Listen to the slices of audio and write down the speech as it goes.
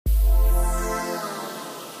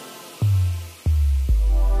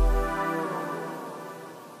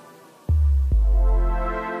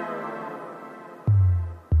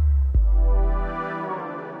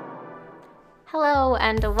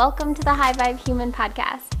and welcome to the High Vibe Human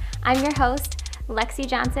Podcast. I'm your host, Lexi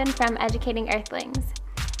Johnson from Educating Earthlings.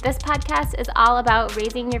 This podcast is all about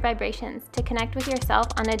raising your vibrations to connect with yourself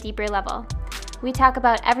on a deeper level. We talk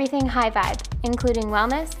about everything high vibe, including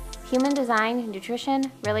wellness, human design,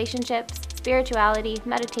 nutrition, relationships, spirituality,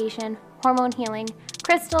 meditation, hormone healing,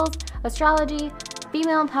 crystals, astrology,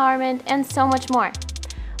 female empowerment, and so much more.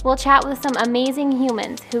 We'll chat with some amazing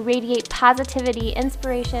humans who radiate positivity,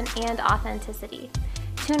 inspiration, and authenticity.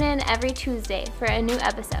 Tune in every Tuesday for a new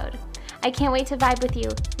episode. I can't wait to vibe with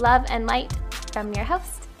you. Love and light from your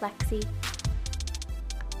host, Lexi.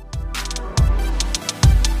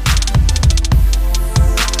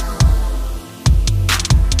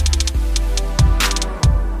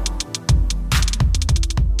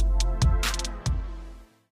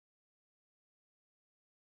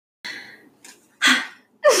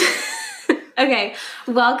 Okay,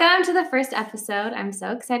 welcome to the first episode. I'm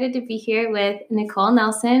so excited to be here with Nicole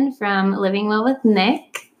Nelson from Living Well with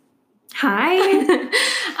Nick. Hi.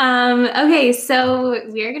 Okay, so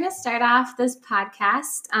we're going to start off this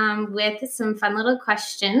podcast with some fun little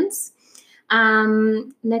questions.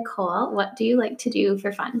 Nicole, what do you like to do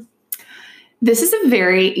for fun? This is a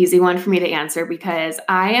very easy one for me to answer because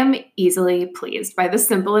I am easily pleased by the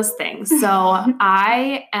simplest things. So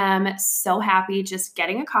I am so happy just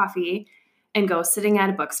getting a coffee and go sitting at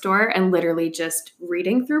a bookstore and literally just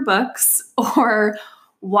reading through books or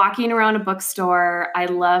walking around a bookstore. I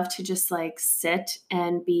love to just like sit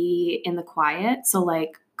and be in the quiet. So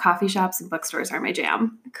like coffee shops and bookstores are my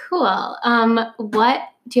jam. Cool. What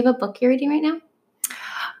do you have a book you're reading right now?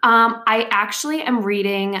 I actually am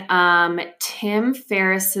reading Tim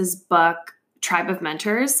Ferriss's book, Tribe of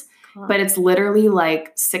Mentors, but it's literally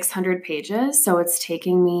like 600 pages. So it's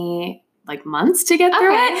taking me like months to get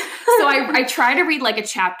through it. So I try to read like a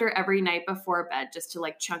chapter every night before bed just to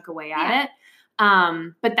like chunk away at it.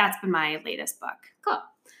 But that's been my latest book. Cool.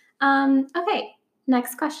 Okay,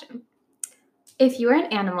 next question. If you were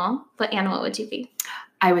an animal, what animal would you be?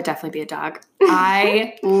 I would definitely be a dog.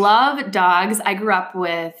 I love dogs. I grew up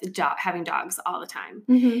with having dogs all the time.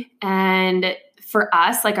 Mm-hmm. And for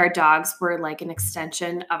us, like our dogs were like an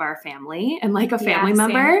extension of our family and like a family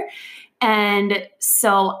member. Same. And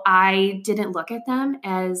so I didn't look at them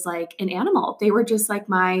as like an animal. They were just like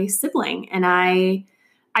my sibling. And I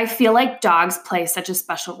feel like dogs play such a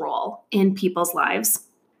special role in people's lives.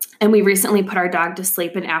 And we recently put our dog to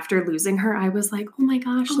sleep. And after losing her, I was like, oh my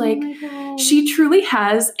gosh, she truly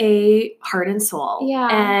has a heart and soul. Yeah.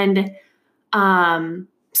 And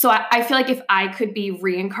so I feel like if I could be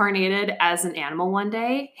reincarnated as an animal one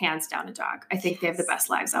day, hands down a dog. I think they have the best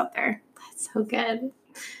lives out there. That's so good.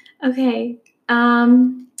 Okay.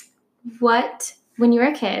 When you were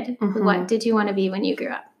a kid, what did you want to be when you grew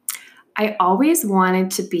up? I always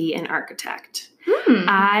wanted to be an architect.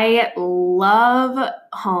 I love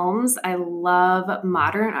homes. I love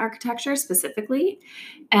modern architecture specifically.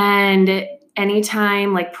 And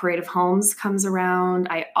anytime like Parade of Homes comes around,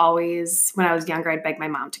 when I was younger, I'd beg my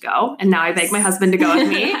mom to go. And now I beg my husband to go with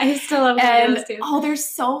me. I still love those too. Oh, they're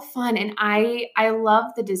so fun. And I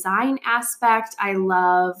love the design aspect. I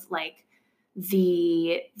love like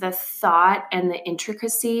the thought and the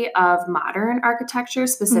intricacy of modern architecture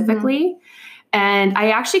specifically. And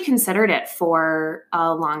I actually considered it for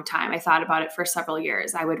a long time. I thought about it for several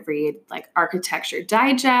years. I would read like Architecture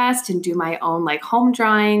Digest and do my own like home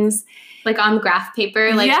drawings. Like on graph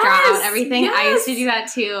paper, like draw out everything. Yes. I used to do that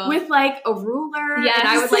too. With like a ruler. Yes. And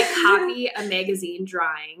I would like copy a magazine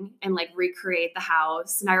drawing and like recreate the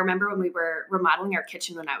house. And I remember when we were remodeling our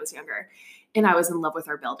kitchen when I was younger. And I was in love with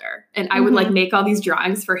our builder. And I would like make all these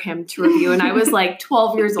drawings for him to review. And I was like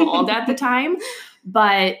 12 years old at the time.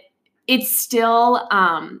 But it's still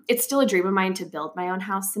a dream of mine to build my own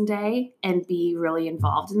house someday and be really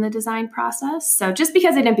involved in the design process. So just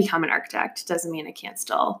because I didn't become an architect doesn't mean I can't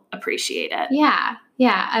still appreciate it. Yeah.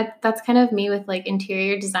 Yeah. That's kind of me with like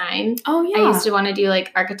interior design. Oh, yeah. I used to want to do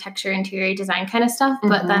like architecture, interior design kind of stuff.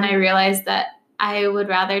 But then I realized that I would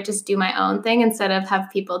rather just do my own thing instead of have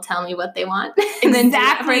people tell me what they want. And then do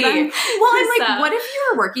that for them. Well, I'm like, what if you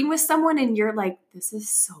were working with someone and you're like, this is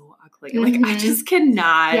so ugly. Like, I just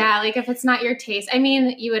cannot. Yeah, like if it's not your taste. I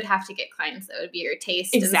mean, you would have to get clients that would be your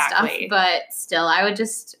taste and stuff. But still, I would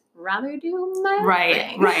just rather do my own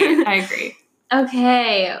thing. Right. I agree.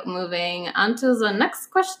 Okay, moving on to the next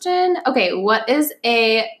question. Okay, what is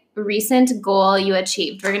a recent goal you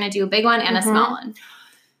achieved? We're going to do a big one and a small one.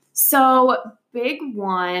 So big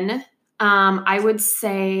one, I would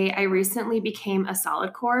say I recently became a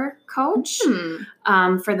Solid Core coach.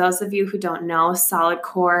 For those of you who don't know, Solid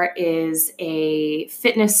Core is a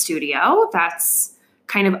fitness studio that's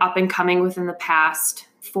kind of up and coming within the past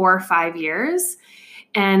 4 or 5 years.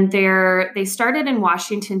 And they started in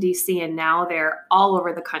Washington, D.C., and now they're all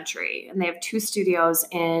over the country. And they have 2 studios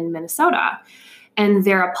in Minnesota. And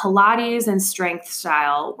they're a Pilates and strength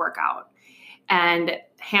style workout. And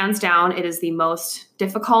hands down, it is the most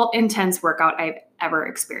difficult, intense workout I've ever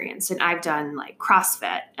experienced. And I've done like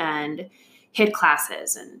CrossFit and HIIT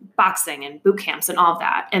classes and boxing and boot camps and all of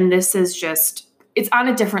that. And this is just, it's on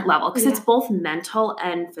a different level because it's both mental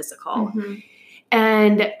and physical. Mm-hmm.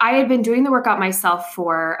 And I had been doing the workout myself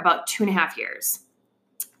for about 2.5 years.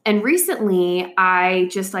 And recently I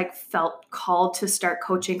just like felt called to start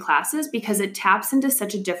coaching classes because it taps into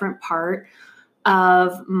such a different part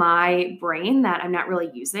of my brain that I'm not really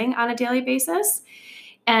using on a daily basis.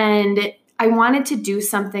 And I wanted to do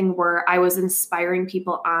something where I was inspiring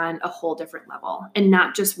people on a whole different level and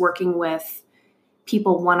not just working with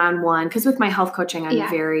people one-on-one. Because with my health coaching, I'm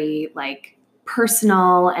very like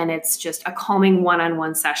personal and it's just a calming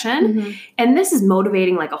one-on-one session. Mm-hmm. And this is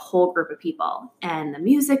motivating like a whole group of people. And the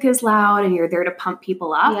music is loud and you're there to pump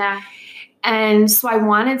people up. Yeah. And so I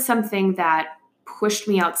wanted something that pushed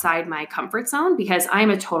me outside my comfort zone because I'm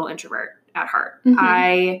a total introvert at heart.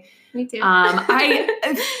 Mm-hmm. Me too.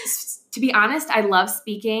 To be honest, I love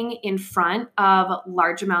speaking in front of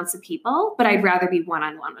large amounts of people, but I'd rather be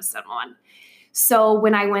one-on-one with someone. So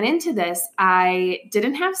when I went into this, I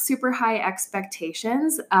didn't have super high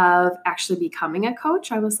expectations of actually becoming a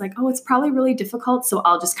coach. I was like, oh, it's probably really difficult. So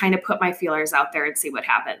I'll just kind of put my feelers out there and see what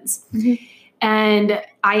happens. Mm-hmm. And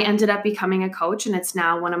I ended up becoming a coach, and it's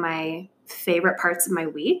now one of my favorite parts of my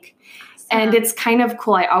week. And it's kind of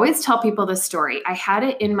cool. I always tell people this story. I had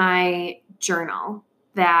it in my journal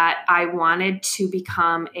that I wanted to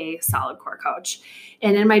become a solid core coach.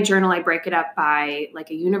 And in my journal, I break it up by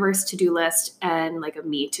like a universe to-do list and like a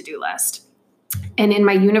me to-do list. And in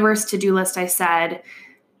my universe to-do list, I said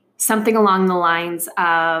something along the lines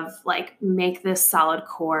of like, make this solid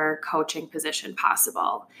core coaching position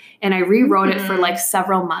possible. And I rewrote it for like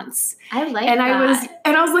several months. I like that.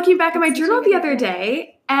 I was looking back at my That's journal the other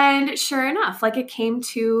day, and sure enough, like it came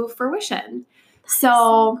to fruition.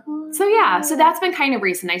 So yeah, so that's been kind of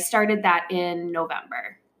recent. I started that in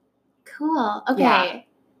November. Cool. Okay. Yeah.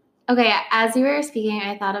 Okay. As you were speaking,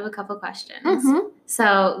 I thought of a couple questions. Mm-hmm.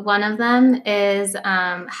 So one of them is,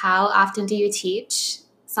 how often do you teach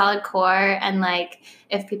solid core? And like,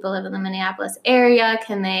 if people live in the Minneapolis area,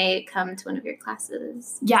 can they come to one of your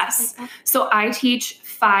classes? Yes. Like so I teach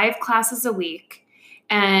 5 classes a week.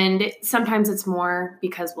 And sometimes it's more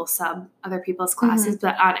because we'll sub other people's classes,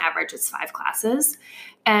 but on average it's 5 classes.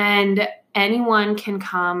 And anyone can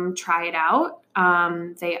come try it out.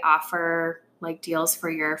 They offer like deals for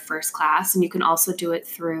your first class, and you can also do it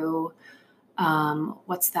through,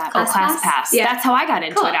 what's that? ClassPass. Yeah. That's how I got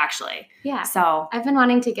into it actually. Yeah. So I've been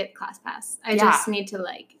wanting to get ClassPass. I just need to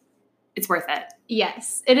like. It's worth it.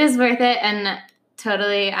 Yes, it is worth it. And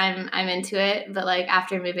totally I'm into it. But like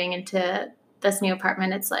after moving into this new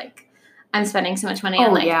apartment, it's like I'm spending so much money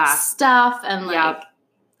on like stuff and like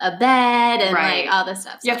a bed and like all this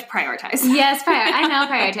stuff. So. You have to prioritize. Yes, I know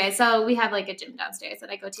prioritize. So we have like a gym downstairs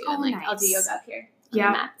that I go to, and like nice. I'll do yoga up here on the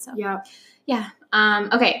mat. So yeah.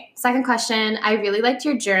 Okay. Second question. I really liked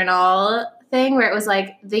your journal thing where it was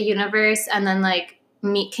like the universe and then like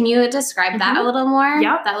me. Can you describe that a little more?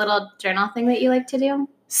 Yep. That little journal thing that you like to do?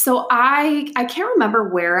 So I can't remember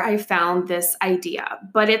where I found this idea,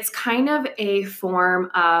 but it's kind of a form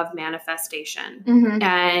of manifestation. Mm-hmm.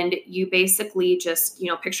 And you basically just,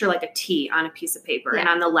 picture like a T on a piece of paper. Yeah. And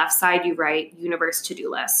on the left side, you write universe to-do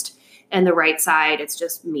list. And the right side, it's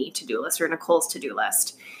just me to-do list or Nicole's to-do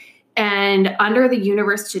list. And under the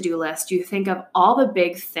universe to-do list, you think of all the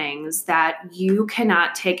big things that you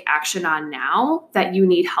cannot take action on now that you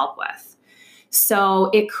need help with. So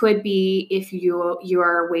it could be if you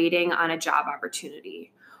are waiting on a job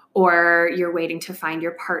opportunity, or you're waiting to find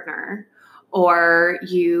your partner, or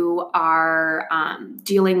you are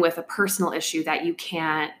dealing with a personal issue that you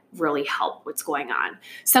can't really help what's going on.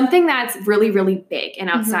 Something that's really, really big and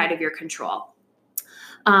outside of your control.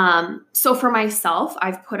 So for myself,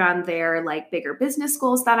 I've put on there like bigger business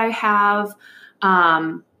goals that I have.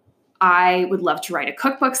 I would love to write a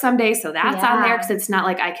cookbook someday. So that's on there because it's not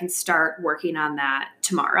like I can start working on that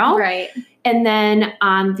tomorrow. Right. And then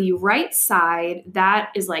on the right side, that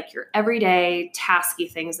is like your everyday tasky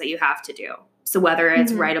things that you have to do. So whether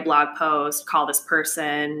it's write a blog post, call this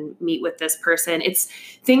person, meet with this person, it's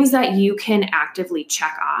things that you can actively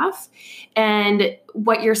check off. And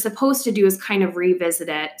what you're supposed to do is kind of revisit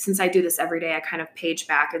it. Since I do this every day, I kind of page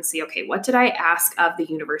back and see, okay, what did I ask of the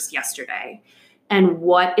universe yesterday? and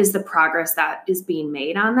what is the progress that is being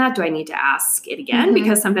made on that? Do I need to ask it again? Mhm.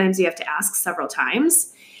 Because sometimes you have to ask several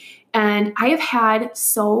times. And I have had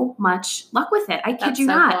so much luck with it. I kid That's you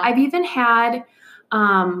so not. cool. I've even had,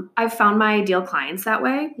 I've found my ideal clients that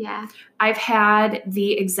way. Yeah. I've had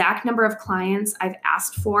the exact number of clients I've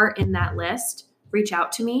asked for in that list reach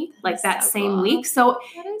out to me like that so same cool. week. So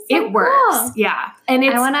That is so it works. cool. Yeah. And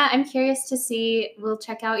it's, I'm curious to see, we'll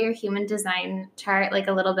check out your human design chart like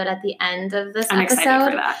a little bit at the end of this I'm episode. excited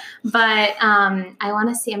for that. But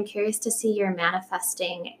I'm curious to see your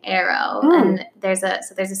manifesting arrow. Mm. And there's a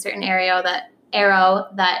certain arrow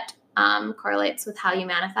that correlates with how you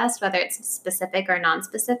manifest, whether it's specific or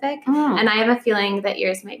non-specific. And I have a feeling that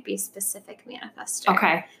yours might be specific manifester.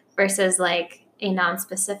 Okay. Versus like a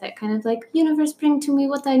non-specific kind of like, universe, bring to me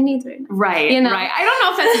what I need right now. Right. You know? Right. I don't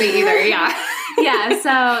know if that's me either. Yeah. Yeah.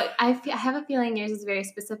 So I have a feeling yours is very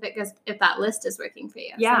specific as if that list is working for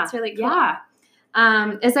you. Yeah. So that's really cool.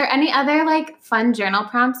 Yeah. Is there any other like fun journal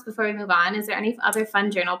prompts before we move on? Is there any other fun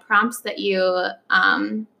journal prompts that you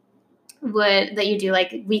do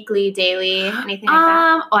like weekly, daily, anything like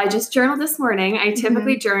that? Well, I just journaled this morning. I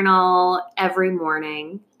typically journal every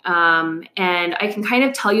morning. And I can kind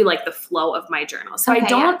of tell you like the flow of my journal. So Okay,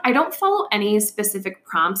 I don't follow any specific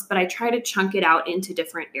prompts, but I try to chunk it out into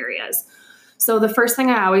different areas. So the first thing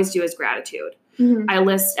I always do is gratitude. Mm-hmm. I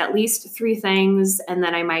list at least 3 things, and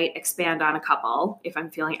then I might expand on a couple if I'm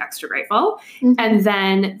feeling extra grateful. Mm-hmm. And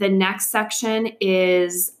then the next section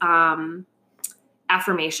is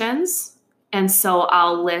affirmations. And so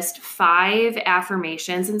I'll list 5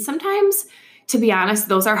 affirmations. And sometimes, to be honest,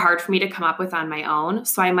 those are hard for me to come up with on my own.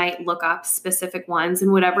 So I might look up specific ones,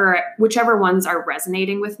 and whichever ones are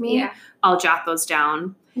resonating with me, I'll jot those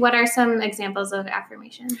down. What are some examples of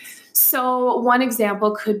affirmations? So one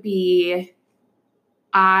example could be,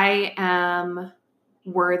 I am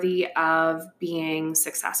worthy of being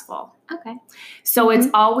successful. Okay. So it's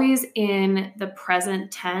always in the present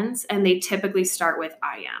tense, and they typically start with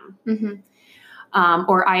I am. Mm-hmm.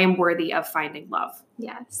 Or I am worthy of finding love.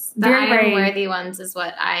 Yes. The I am worthy ones is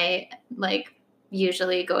what I like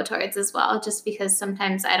usually go towards as well, just because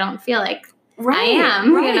sometimes I don't feel like I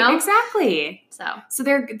am, right, you know? Exactly. So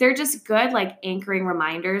they're just good like anchoring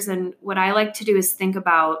reminders. And what I like to do is think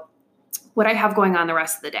about what I have going on the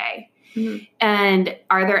rest of the day. Mm-hmm. And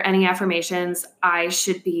are there any affirmations I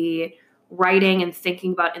should be writing and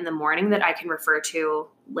thinking about in the morning that I can refer to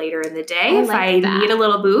later in the day if I need a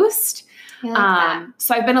little boost?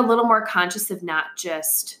 So I've been a little more conscious of not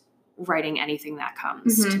just writing anything that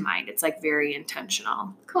comes to mind. It's like very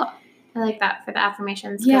intentional. Cool. I like that for the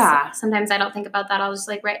affirmations. Yeah. Sometimes I don't think about that. I'll just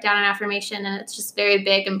like write down an affirmation and it's just very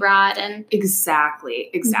big and broad. And Exactly.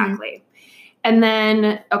 And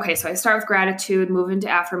then, okay, so I start with gratitude, move into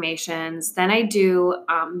affirmations. Then I do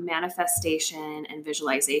manifestation and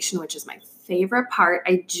visualization, which is my favorite part.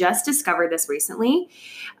 I just discovered this recently.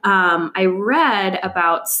 I read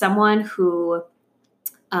about someone who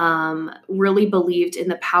really believed in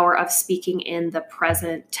the power of speaking in the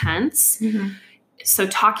present tense. Mm-hmm. So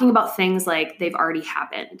talking about things like they've already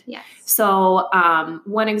happened. Yes. So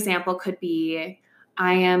one example could be,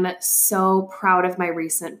 I am so proud of my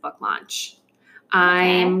recent book launch.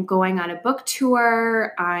 I'm going on a book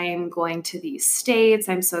tour. I'm going to these states.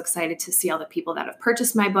 I'm so excited to see all the people that have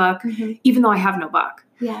purchased my book, even though I have no book.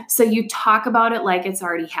 Yeah. So you talk about it like it's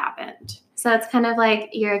already happened. So it's kind of like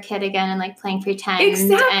you're a kid again and like playing pretend.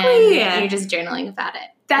 Exactly. And you're just journaling about it.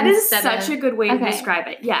 That is such a good way to describe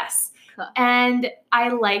it. Yes. Cool. And I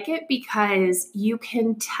like it because you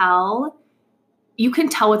can tell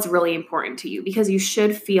what's really important to you, because you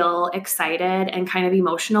should feel excited and kind of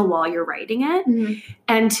emotional while you're writing it. Mm-hmm.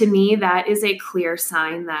 And to me, that is a clear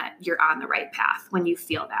sign that you're on the right path when you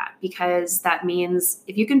feel that, because that means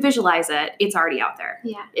if you can visualize it, it's already out there.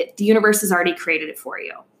 Yeah. The universe has already created it for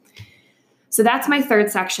you. So that's my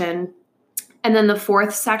 3rd section. And then the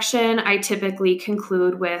 4th section, I typically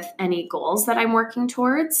conclude with any goals that I'm working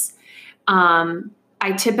towards.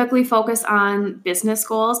 I typically focus on business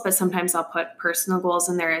goals, but sometimes I'll put personal goals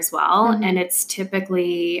in there as well. Mm-hmm. And it's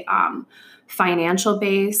typically financial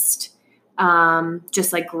based,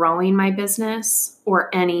 just like growing my business, or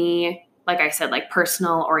any, like I said, like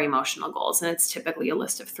personal or emotional goals. And it's typically a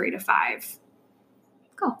list of 3 to 5.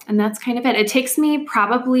 Cool. And that's kind of it. It takes me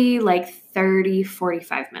probably like 30,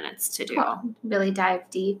 45 minutes to do. Cool. Really dive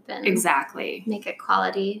deep and make it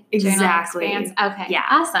quality journal experience. Okay. Yeah.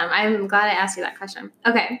 Awesome. I'm glad I asked you that question.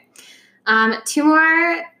 Okay. 2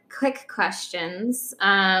 more quick questions.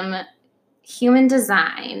 Human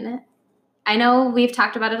design. I know we've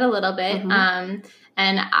talked about it a little bit.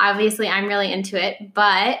 And obviously I'm really into it,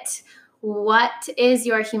 but what is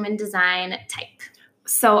your human design type?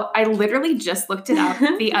 So I literally just looked it up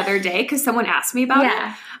the other day because someone asked me about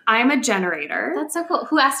it. I'm a generator. That's so cool.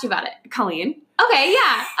 Who asked you about it? Colleen. Okay,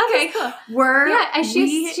 yeah. Okay, cool.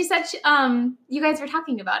 She said you guys were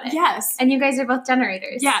talking about it. Yes. And you guys are both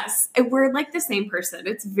generators. Yes. We're like the same person.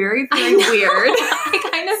 It's very, very weird. I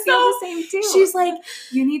kind of feel the same too. She's like,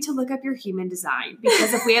 you need to look up your human design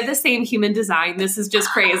because if we have the same human design, this is just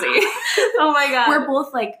crazy. Oh my God. We're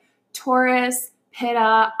both like Taurus,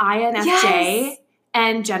 Pitta, INFJ,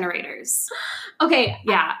 and generators. Okay.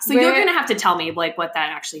 Yeah. So you're going to have to tell me like what that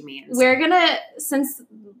actually means. I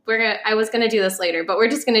was going to do this later, but we're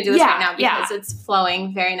just going to do this right now because it's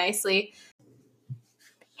flowing very nicely.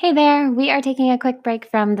 Hey there. We are taking a quick break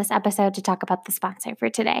from this episode to talk about the sponsor for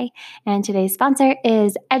today. And today's sponsor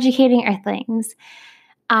is Educating Earthlings.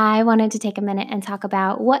 I wanted to take a minute and talk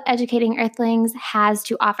about what Educating Earthlings has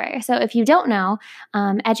to offer. So if you don't know,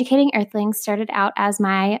 Educating Earthlings started out as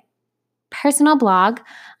my personal blog.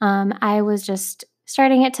 I was just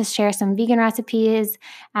starting it to share some vegan recipes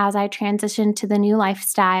as I transitioned to the new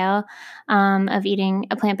lifestyle of eating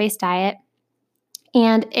a plant-based diet.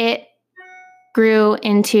 And it grew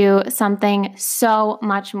into something so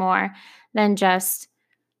much more than just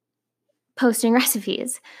posting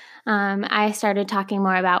recipes. I started talking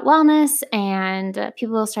more about wellness, and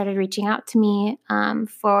people started reaching out to me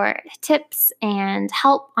for tips and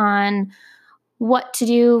help on what to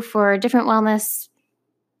do for different wellness,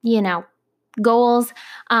 goals.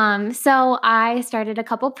 So I started a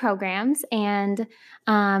couple programs, and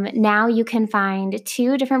now you can find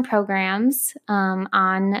 2 different programs on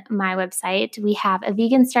my website. We have a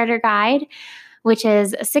vegan starter guide, which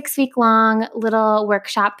is a 6-week-long little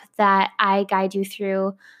workshop that I guide you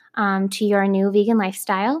through to your new vegan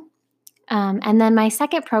lifestyle. And then my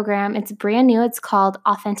second program, it's brand new. It's called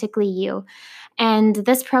Authentically You. And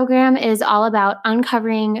this program is all about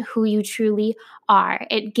uncovering who you truly are.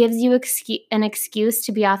 It gives you an excuse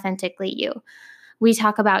to be authentically you. We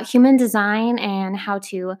talk about human design and how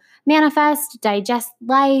to manifest, digest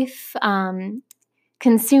life,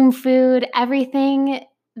 consume food, everything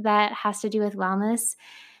that has to do with wellness.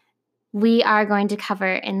 We are going to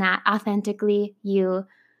cover in that Authentically You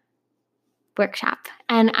workshop.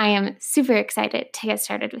 And I am super excited to get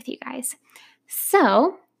started with you guys.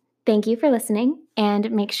 So thank you for listening,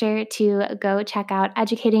 and make sure to go check out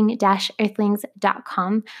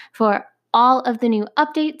educating-earthlings.com for all of the new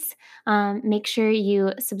updates. Make sure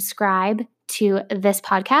you subscribe to this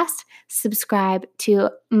podcast, subscribe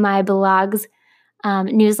to my blog's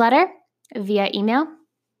newsletter via email,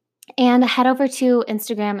 and head over to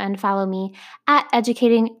Instagram and follow me at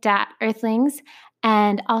educating.earthlings,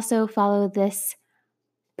 and also follow this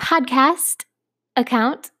podcast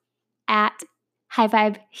account at High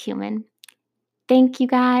Vibe Human. Thank you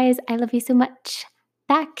guys. I love you so much.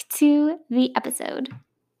 Back to the episode.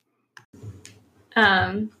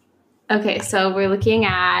 Okay, so we're looking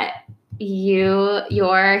at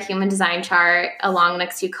your human design chart along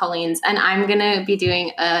next to Colleen's, and I'm going to be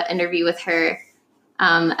doing an interview with her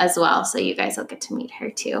as well, so you guys will get to meet her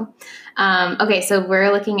too. Okay, so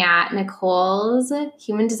we're looking at Nicole's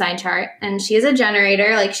human design chart, and she is a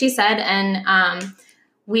generator, like she said, and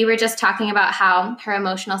we were just talking about how her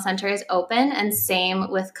emotional center is open, and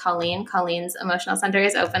same with Colleen. Colleen's emotional center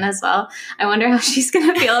is open as well. I wonder how she's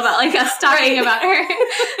going to feel about like us talking about her.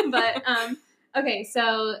 But okay,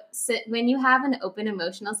 so when you have an open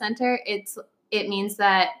emotional center, it means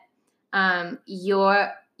that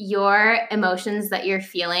your emotions that you're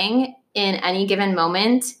feeling in any given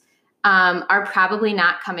moment are probably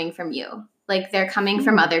not coming from you. Like they're coming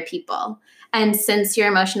from other people. And since your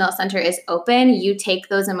emotional center is open, you take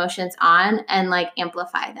those emotions on and like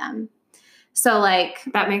amplify them. So like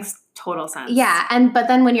that makes total sense. Yeah. But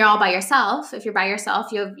then when you're all by yourself, if you're by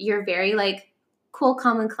yourself, you're very like cool,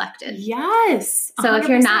 calm, and collected. Yes. 100%. So if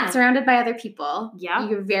you're not surrounded by other people, yeah,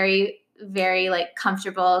 you're very, very like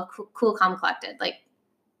comfortable, cool, calm, collected. Like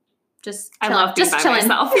just chilling. I love being by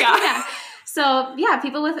myself. Yeah. Yeah. So yeah,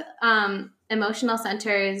 people with emotional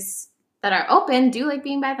centers that are open do like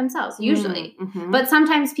being by themselves usually. Mm-hmm. But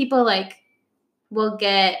sometimes people like will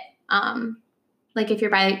get like if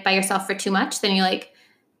you're by yourself for too much, then you're like,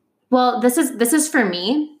 well, this is for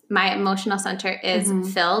me. My emotional center is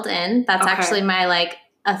filled in. That's actually my like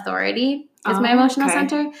authority is my emotional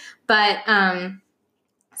center. But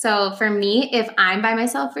so for me, if I'm by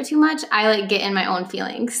myself for too much, I like get in my own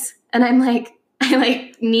feelings, and I'm like I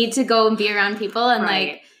like need to go and be around people and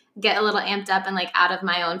like get a little amped up and like out of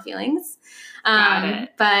my own feelings. Got it.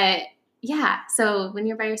 But yeah, so when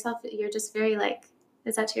you're by yourself, you're just very like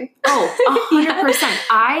Is that true? Oh, 100%. Yeah.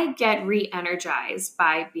 I get re-energized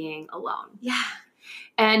by being alone. Yeah.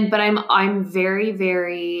 But I'm very,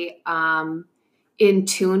 very in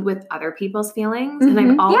tune with other people's feelings. And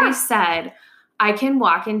I've always said I can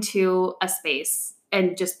walk into a space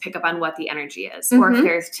and just pick up on what the energy is, or if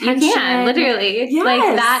there's tension. You can, literally. Yes.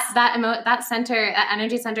 Like that center, that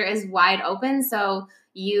energy center is wide open. So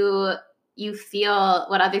you feel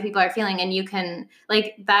what other people are feeling, and you can,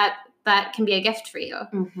 like, that can be a gift for you,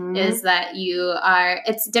 is that you are,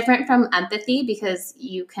 it's different from empathy, because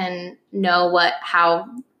you can know how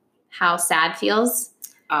sad feels,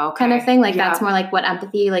 kind of thing. Like, that's more like what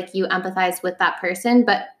empathy, like, you empathize with that person.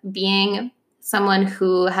 But being someone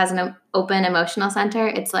who has an open emotional center,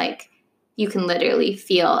 it's like you can literally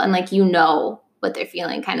feel, and like, you know what they're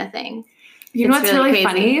feeling, kind of thing. You know what's really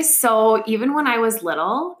funny? So even when I was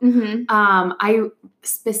little, I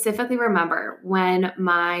specifically remember when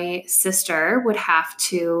my sister would have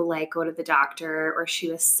to, like, go to the doctor, or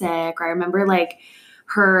she was sick, or I remember, like,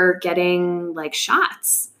 her getting, like,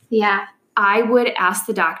 shots. Yeah. I would ask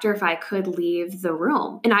the doctor if I could leave the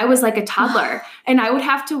room. And I was like a toddler, and I would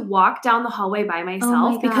have to walk down the hallway by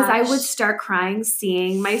myself because I would start crying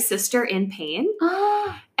seeing my sister in pain.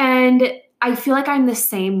 And I feel like I'm the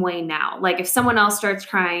same way now. Like, if someone else starts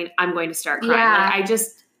crying, I'm going to start crying. Yeah. Like,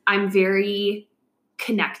 I'm very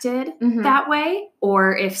connected that way.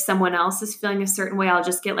 Or if someone else is feeling a certain way, I'll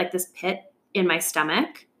just get, like, this pit in my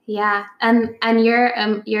stomach. Yeah. And your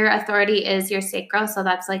authority is your sacral. So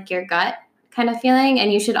that's like your gut kind of feeling.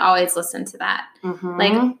 And you should always listen to that.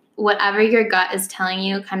 Like, whatever your gut is telling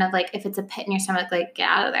you, kind of like, if it's a pit in your stomach, like, get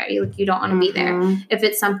out of there. You don't want to be there. If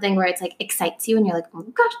it's something where it's like excites you and you're like, oh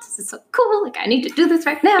my gosh, this is so cool. Like, I need to do this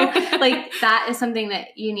right now. Like, that is something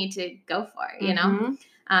that you need to go for, you know?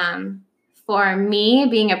 For me,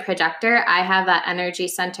 being a projector, I have that energy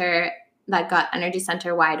center, that gut energy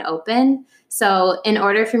center, wide open. So in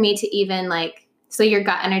order for me to even, like, so your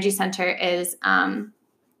gut energy center is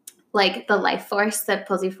like the life force that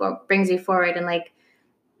pulls you forward, brings you forward, and, like,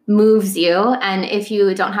 moves you. And if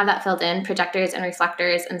you don't have that filled in, projectors and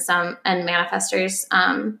reflectors and manifestors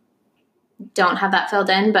don't have that filled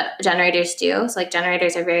in, but generators do. So, like,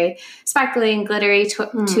 generators are very sparkly and glittery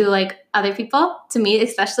to like other people, to me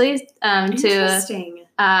especially,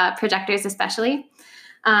 to projectors especially,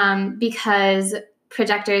 because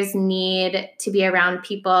projectors need to be around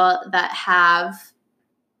people that have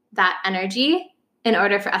that energy in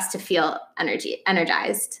order for us to feel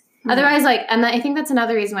energized. Otherwise, like, and I think that's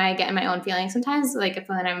another reason why I get in my own feelings sometimes. Like,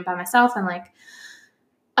 when I'm by myself, I'm like,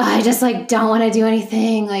 I just, like, don't want to do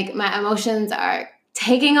anything. Like, my emotions are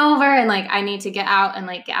taking over, and, like, I need to get out and,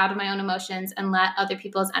 like, get out of my own emotions and let other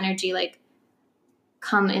people's energy, like,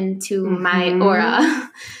 come into my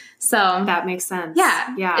aura. So that makes sense.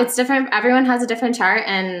 Yeah. It's different. Everyone has a different chart,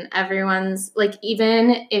 and everyone's, like,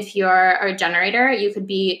 even if you're a generator, you could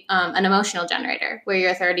be an emotional generator, where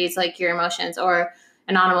your authority is, like, your emotions, or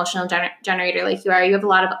a non-emotional generator like you are. You have a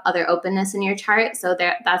lot of other openness in your chart. So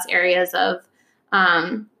that's areas of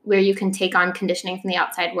where you can take on conditioning from the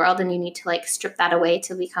outside world, and you need to, like, strip that away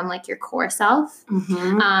to become, like, your core self.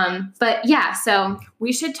 But yeah, so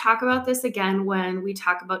we should talk about this again when we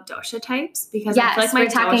talk about dosha types, because I feel like we're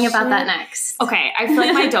talking about that next. Okay, I feel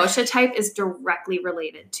like my dosha type is directly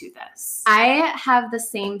related to this. I have the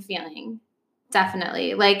same feeling.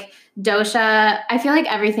 Definitely. Like, dosha, I feel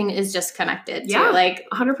like everything is just connected to, like,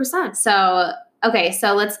 100%. So, okay,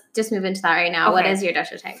 so let's just move into that right now. Okay. What is your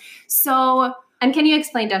dosha type? So, and can you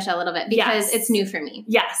explain dosha a little bit? Because it's new for me.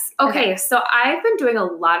 Yes. Okay. So I've been doing a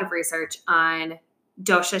lot of research on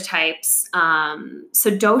dosha types. So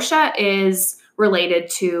dosha is related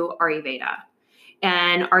to Ayurveda.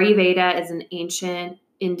 And Ayurveda is an ancient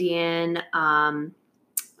Indian,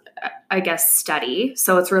 I guess, study.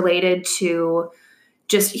 So it's related to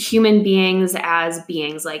just human beings as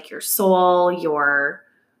beings, like your soul,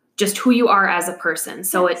 just who you are as a person.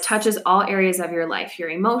 So it touches all areas of your life, your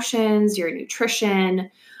emotions, your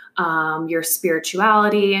nutrition, your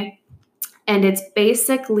spirituality. And it's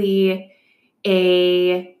basically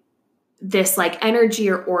this, like, energy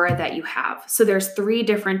or aura that you have. So there's 3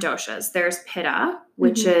 different doshas. There's Pitta,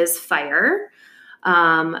 which is fire,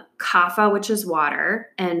 Kapha, which is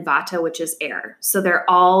water, and Vata, which is air. So they're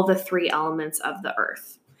all the 3 elements of the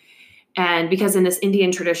earth. And because in this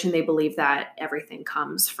Indian tradition, they believe that everything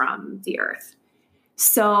comes from the earth.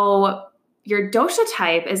 So your dosha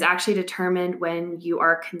type is actually determined when you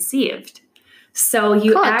are conceived. So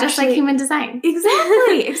you just like human design.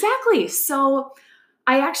 Exactly. So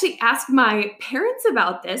I actually asked my parents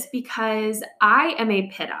about this because I am a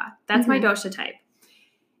Pitta. That's my dosha type.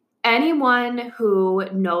 Anyone who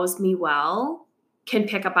knows me well can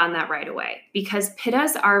pick up on that right away because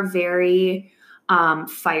pittas are very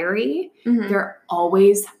fiery. Mhm. They're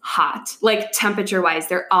always hot, like temperature wise.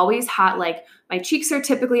 They're always hot. Like my cheeks are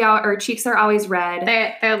typically out, or cheeks are always red.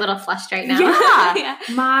 They're a little flushed right now. Yeah. Yeah.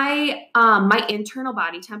 My internal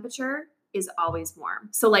body temperature is always warm.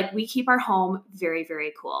 So like we keep our home very,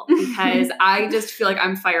 very cool because I just feel like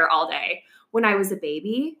I'm fire all day. When I was a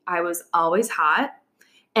baby, I was always hot.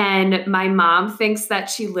 And my mom thinks that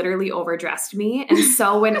she literally overdressed me. And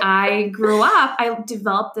so when I grew up, I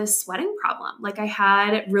developed this sweating problem. Like I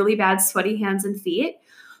had really bad sweaty hands and feet.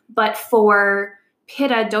 But for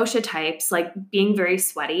Pitta dosha types, like being very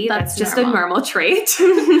sweaty, that's just a normal trait.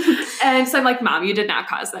 And so I'm like, Mom, you did not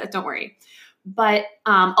cause that. Don't worry. But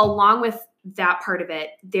along with that part of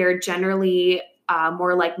it, they're generally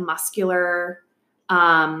more like muscular,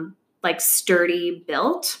 like sturdy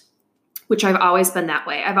built, which I've always been that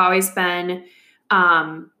way. I've always been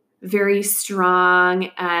very strong.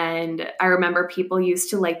 And I remember people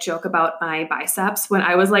used to like joke about my biceps when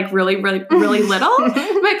I was like really, really, really little.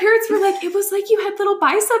 My parents were like, it was like you had little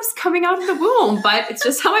biceps coming out of the womb, but it's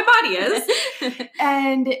just how my body is.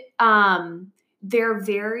 And they're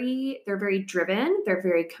very driven. They're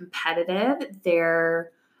very competitive.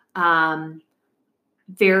 They're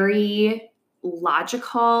very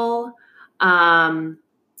logical, kind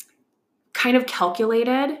of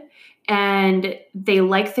calculated, and they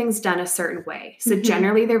like things done a certain way. So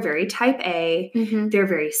generally they're very type A. They're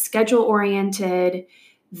very schedule oriented.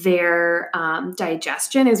 Their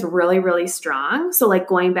digestion is really, really strong. So like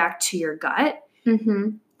going back to your gut,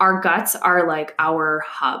 our guts are like our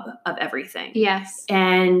hub of everything. Yes.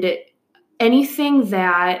 And anything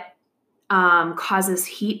that causes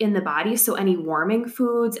heat in the body, so any warming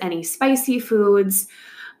foods, any spicy foods,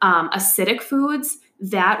 acidic foods,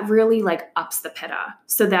 that really like ups the pitta.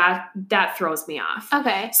 So that throws me off.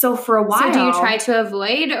 Okay. So for a while. So do you try to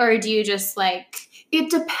avoid, or do you just like? It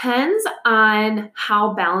depends on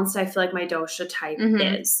how balanced I feel like my dosha type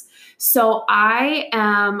is. So I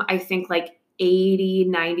am, I think like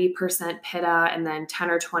 80-90% pitta and then 10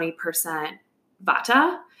 or 20%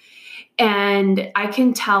 vata. And I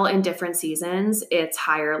can tell in different seasons it's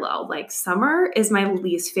high or low. Like summer is my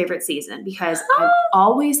least favorite season because I'm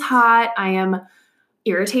always hot. I am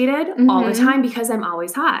irritated all the time because I'm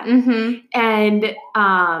always hot. And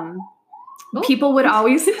people would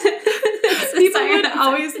always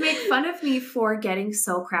always make fun of me for getting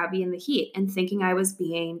so crabby in the heat and thinking I was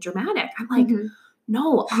being dramatic. I'm like,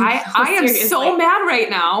 no, I am so mad right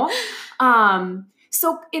now.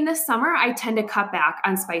 So in the summer, I tend to cut back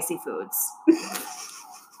on spicy foods.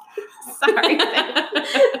 Sorry.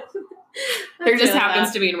 There just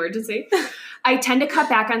happens to be an emergency. I tend to cut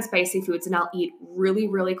back on spicy foods and I'll eat really,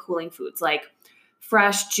 really cooling foods like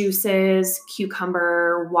fresh juices,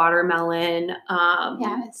 cucumber, watermelon,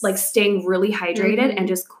 like staying really hydrated and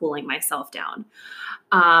just cooling myself down.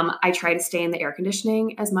 I try to stay in the air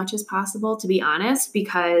conditioning as much as possible, to be honest,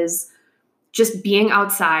 because just being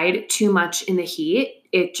outside too much in the heat,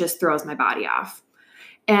 it just throws my body off.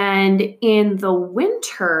 And in the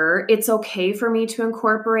winter, it's okay for me to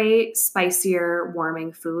incorporate spicier,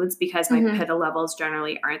 warming foods because my pitta levels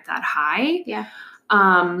generally aren't that high. Yeah.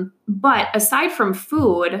 But aside from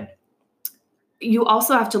food, you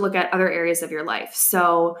also have to look at other areas of your life.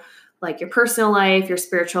 So like your personal life, your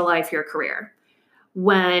spiritual life, your career.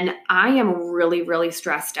 When I am really, really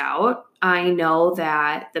stressed out, I know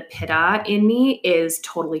that the pitta in me is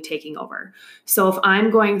totally taking over. So if I'm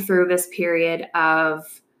going through this period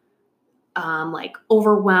of like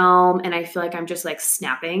overwhelm and I feel like I'm just like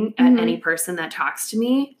snapping at any person that talks to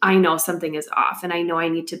me, I know something is off and I know I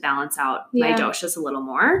need to balance out my doshas a little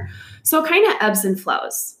more. So it kind of ebbs and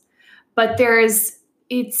flows. But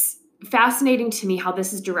it's fascinating to me how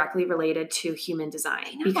this is directly related to human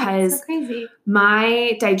design because so crazy.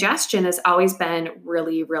 My digestion has always been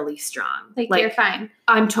really, really strong. Like you're fine.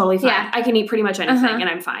 I'm totally fine. Yeah. I can eat pretty much anything and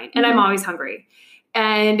I'm fine. And I'm always hungry.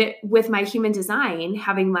 And with my human design,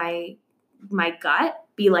 having my gut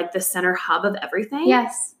be like the center hub of everything.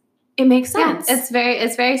 Yes. It makes sense. Yeah,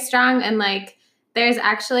 it's very strong. And like, there's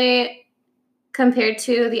actually, compared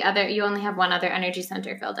to the other, you only have one other energy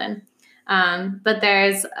center filled in. But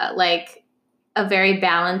there's like a very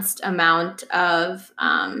balanced amount of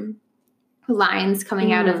lines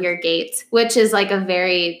coming out of your gates, which is like a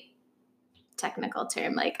very technical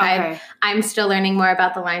term. Like I'm still learning more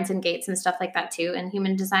about the lines and gates and stuff like that too in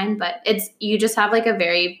human design, but you just have like a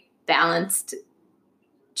very balanced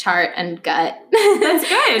chart and gut. That's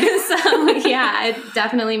good. So yeah, it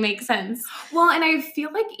definitely makes sense. Well, and I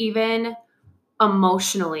feel like even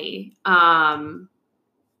emotionally,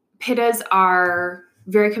 pittas are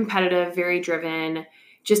very competitive, very driven,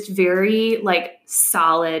 just very like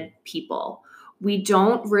solid people. We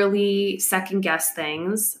don't really second guess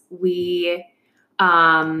things. We're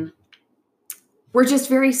just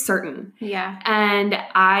very certain. Yeah. And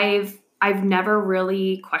I've never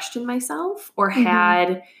really questioned myself or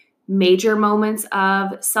had major moments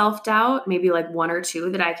of self-doubt, maybe like one or two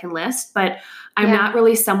that I can list, but I'm not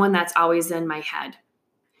really someone that's always in my head.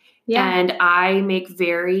 Yeah. And I make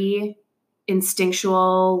very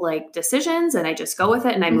instinctual like decisions and I just go with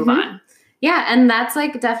it and I move on. Yeah. And that's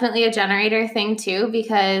like definitely a generator thing too,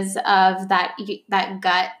 because of that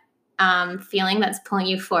gut feeling that's pulling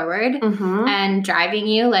you forward and driving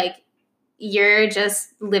you. Like you're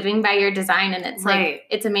just living by your design, and it's like,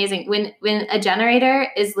 it's amazing. When a generator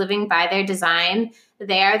is living by their design,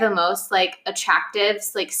 they are the most like attractive,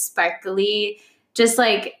 like sparkly, just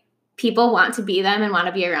like people want to be them and want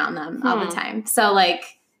to be around them all the time. So like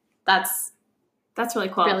that's really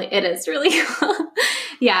cool. It is really cool.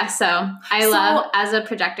 Yeah. So love, as a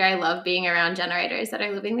projector, I love being around generators that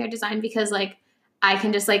are living their design, because like I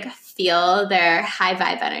can just like feel their high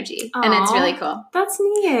vibe energy. And it's really cool. That's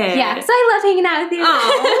neat. Yeah. So I love hanging out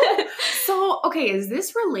with you. So, okay. Is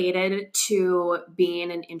this related to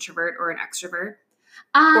being an introvert or an extrovert?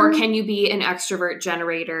 Or can you be an extrovert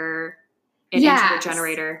generator, an introvert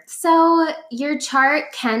generator? So your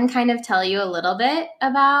chart can kind of tell you a little bit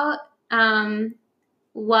about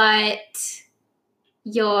what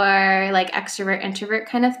your like extrovert introvert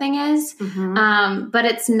kind of thing is. But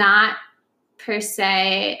it's not per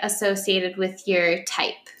se associated with your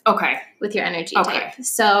type. Okay. With your energy type.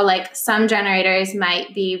 So like some generators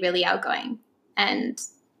might be really outgoing and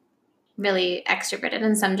really extroverted,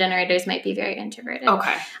 and some generators might be very introverted.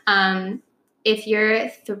 Okay. If your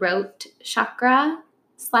throat chakra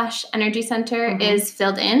 / energy center is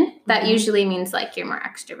filled in, that usually means like you're more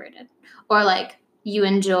extroverted, or like you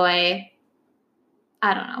enjoy,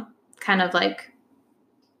 I don't know, kind of like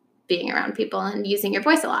being around people and using your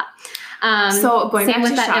voice a lot. So going same back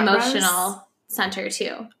with to that chakras, emotional center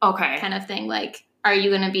too. Okay. Kind of thing. Like, are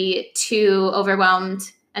you going to be too overwhelmed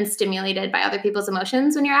and stimulated by other people's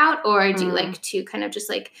emotions when you're out? Or do you like to kind of just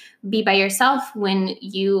like be by yourself when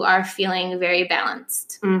you are feeling very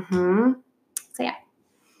balanced? So yeah.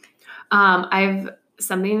 I've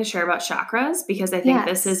something to share about chakras, because I think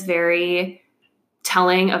this is very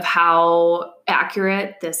telling of how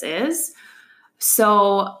accurate this is.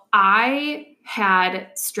 So I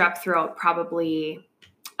had strep throat probably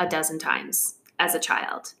a dozen times as a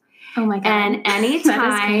child. Oh my God. And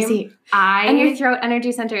anytime and your throat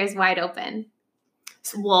energy center is wide open.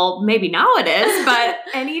 Well, maybe now it is, but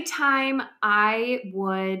anytime I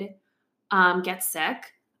would get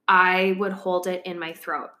sick, I would hold it in my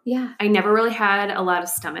throat. Yeah. I never really had a lot of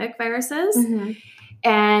stomach viruses.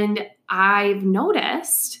 And I've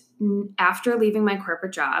noticed after leaving my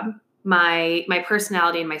corporate job, my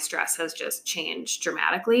personality and my stress has just changed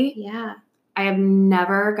dramatically. Yeah. I have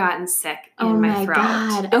never gotten sick in my throat.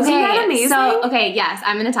 God. Isn't that amazing? So, yes,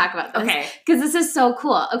 I'm going to talk about this. Okay. Because this is so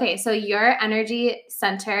cool. Okay, so your energy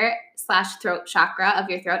center / throat chakra of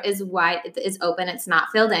your throat is wide, is open. It's not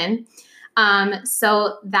filled in.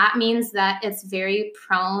 So that means that it's very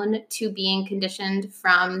prone to being conditioned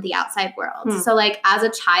from the outside world. So like as a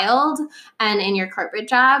child and in your corporate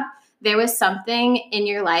job, there was something in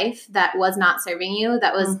your life that was not serving you,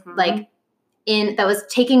 that was that was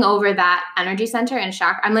taking over that energy center and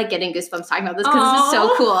chakra. I'm like getting goosebumps talking about this because this is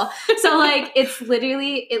so cool. So like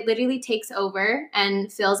it literally takes over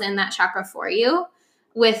and fills in that chakra for you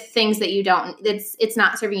with things that you don't, it's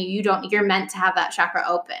not serving you. You're meant to have that chakra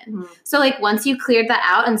open. So like once you cleared that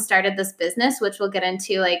out and started this business, which we'll get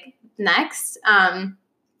into like next,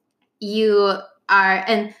 you are,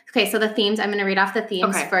 so the themes, I'm going to read off the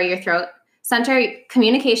themes for your throat center: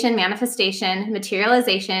 communication, manifestation,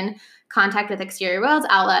 materialization, contact with exterior worlds,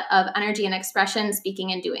 outlet of energy and expression,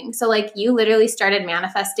 speaking and doing. So like you literally started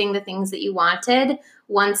manifesting the things that you wanted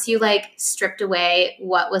once you like stripped away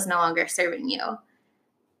what was no longer serving you.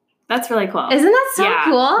 That's really cool. Isn't that so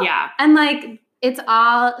cool? Yeah. And like it's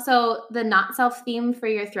all, so the not self theme for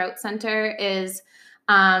your throat center is,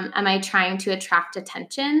 am I trying to attract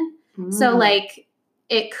attention? So like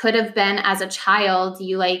it could have been as a child,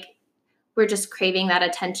 you like were just craving that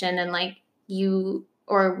attention, and like you,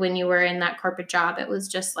 or when you were in that corporate job, it was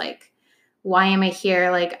just like, why am I here?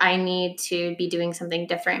 Like I need to be doing something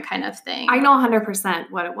different kind of thing. I know 100%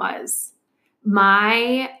 what it was.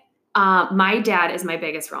 My dad is my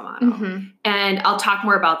biggest role model. And I'll talk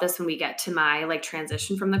more about this when we get to my like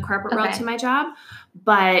transition from the corporate world to my job.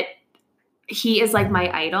 But he is like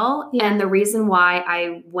my idol. Yeah. And the reason why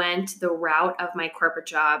I went the route of my corporate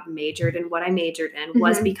job, majored in what I majored in,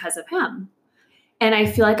 was because of him. And I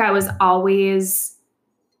feel like I was always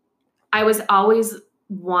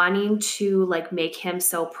wanting to like make him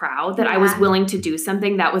so proud that I was willing to do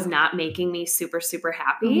something that was not making me super, super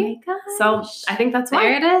happy. Oh my gosh. So I think that's why.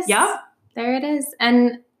 There it is. Yep. There it is.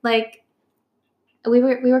 And like we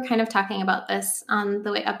were kind of talking about this on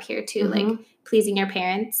the way up here too. Like pleasing your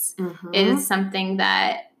parents is something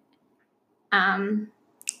that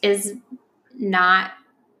is not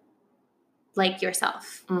like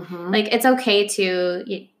yourself. Like it's okay to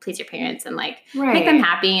please your parents and like make them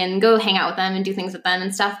happy and go hang out with them and do things with them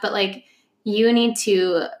and stuff. But like you need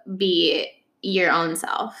to be your own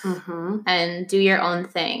self and do your own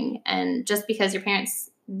thing. And just because your parents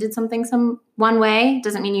did something one way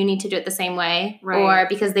doesn't mean you need to do it the same way. Or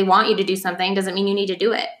because they want you to do something doesn't mean you need to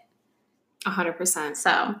do it. 100%.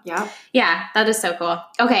 So yeah, that is so cool.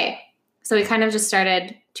 Okay. So we kind of just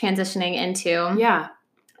started transitioning into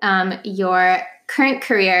your current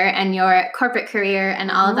career and your corporate career and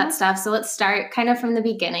all of that stuff. So let's start kind of from the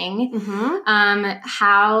beginning.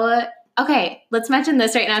 Let's mention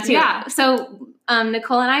this right now too. Yeah. So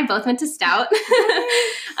Nicole and I both went to Stout.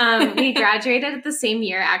 We graduated at the same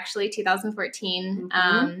year, actually, 2014.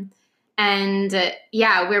 And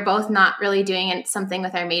we're both not really doing something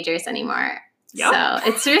with our majors anymore. Yep. So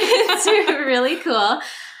it's really cool.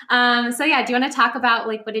 Do you want to talk about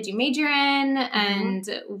like what did you major in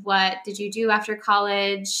and what did you do after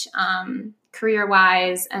college,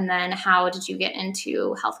 career-wise, and then how did you get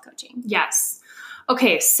into health coaching? Yes.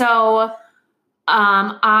 Okay, so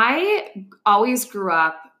I always grew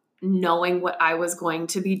up knowing what I was going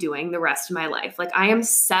to be doing the rest of my life. Like I am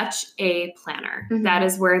such a planner. That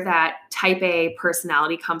is where that type A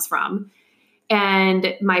personality comes from.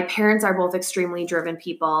 And my parents are both extremely driven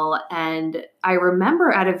people. And I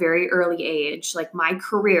remember at a very early age, like my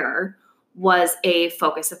career was a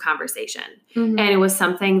focus of conversation. And it was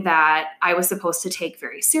something that I was supposed to take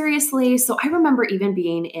very seriously. So I remember even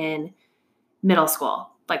being in middle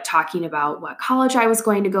school, like talking about what college I was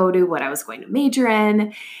going to go to, what I was going to major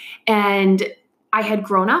in. And I had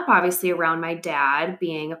grown up obviously around my dad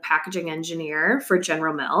being a packaging engineer for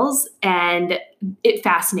General Mills, and it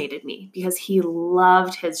fascinated me because he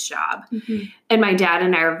loved his job. And my dad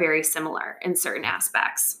and I are very similar in certain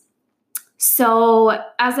aspects. So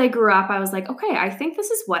as I grew up, I was like, okay, I think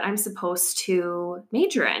this is what I'm supposed to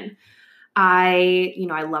major in. I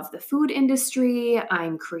love the food industry.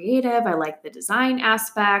 I'm creative. I like the design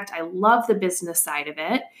aspect. I love the business side of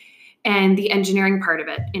it. And the engineering part of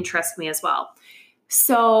it interests me as well.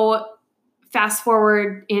 So fast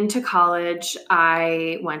forward into college,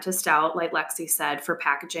 I went to Stout, like Lexi said, for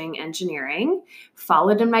packaging engineering,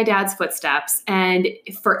 followed in my dad's footsteps. And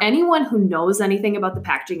for anyone who knows anything about the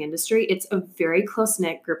packaging industry, it's a very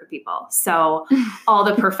close-knit group of people. So all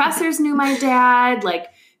the professors knew my dad, like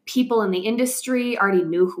people in the industry already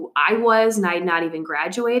knew who I was, and I had not even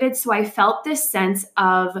graduated. So I felt this sense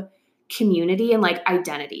of community and like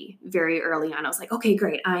identity very early on. I was like, okay,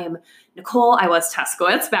 great. I am Nicole. I was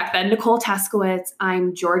Teskowitz back then. Nicole Teskowitz.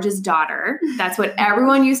 I'm George's daughter. That's what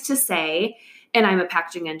everyone used to say. And I'm a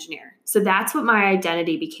packaging engineer. So that's what my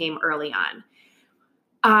identity became early on.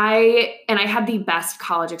 I had the best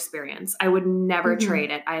college experience. I would never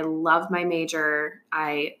trade it. I loved my major.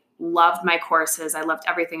 I loved my courses. I loved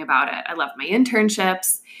everything about it. I loved my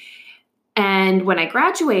internships. And when I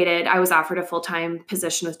graduated, I was offered a full-time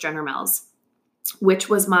position with General Mills, which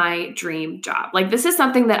was my dream job. Like this is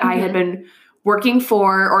something that I had been working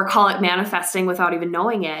for, or call it manifesting without even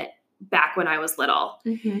knowing it, back when I was little.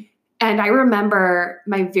 And I remember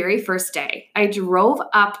my very first day, I drove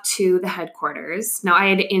up to the headquarters. Now I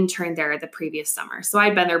had interned there the previous summer, so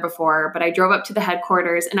I'd been there before, but I drove up to the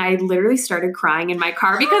headquarters and I literally started crying in my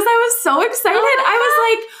car because I was so excited.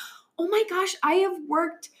 I was like, oh my gosh, I have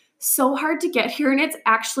worked so hard to get here and it's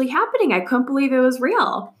actually happening. I couldn't believe it was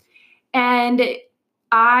real. And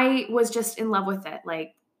I was just in love with it.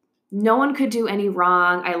 Like no one could do any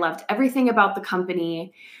wrong. I loved everything about the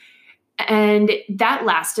company. And that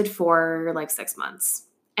lasted for like 6 months.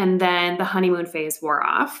 And then the honeymoon phase wore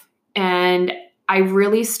off. And I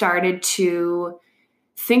really started to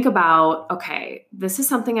think about, okay, this is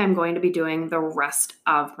something I'm going to be doing the rest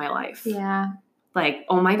of my life. Yeah. Like,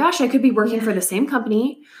 oh my gosh, I could be working for the same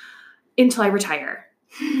company until I retire.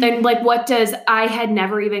 And like, I had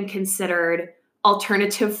never even considered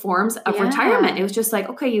alternative forms of retirement. It was just like,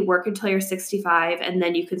 okay, you work until you're 65 and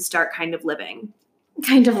then you can start kind of living.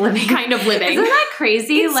 Kind of living. Isn't that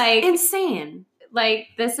crazy? It's like insane. Like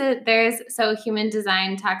Human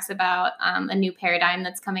Design talks about a new paradigm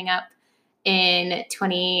that's coming up. in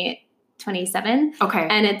 2027. Okay.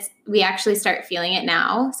 And we actually start feeling it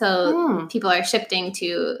now. So people are shifting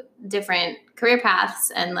to different career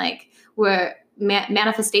paths, and like we're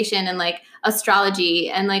manifestation and like astrology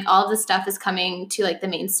and like all of this stuff is coming to like the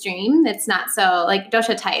mainstream. It's not so like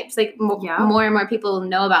dosha types, like more and more people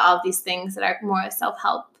know about all of these things that are more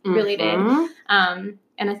self-help related.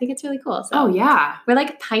 And I think it's really cool. So we're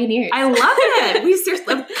like pioneers. I love it. We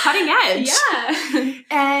seriously cutting edge. Yeah.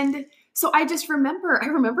 And so I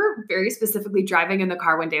remember very specifically driving in the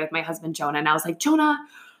car one day with my husband, Jonah, and I was like, Jonah,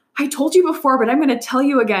 I told you before, but I'm going to tell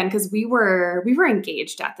you again, because we were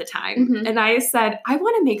engaged at the time. And I said, I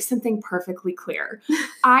want to make something perfectly clear.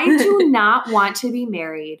 I do not want to be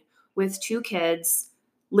married with 2 kids,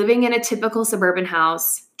 living in a typical suburban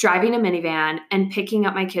house, driving a minivan, and picking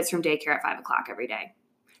up my kids from daycare at 5:00 every day.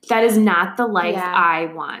 That is not the life I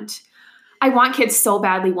want. I want kids so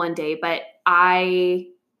badly one day, but I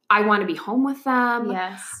want to be home with them.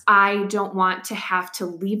 Yes. I don't want to have to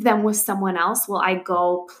leave them with someone else while I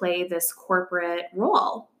go play this corporate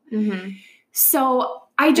role. So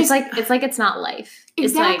I just it's not life.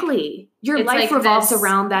 Exactly. Your life revolves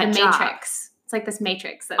around that job. Matrix. It's like this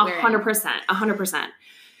matrix that we're in. 100%.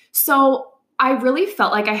 So I really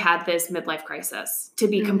felt like I had this midlife crisis, to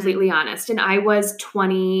be completely honest. And I was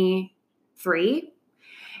 23,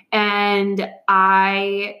 and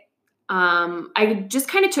I just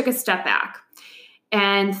kind of took a step back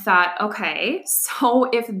and thought, okay, so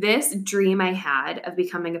if this dream I had of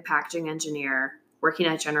becoming a packaging engineer, working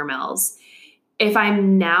at General Mills, if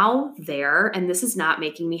I'm now there and this is not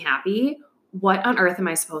making me happy, what on earth am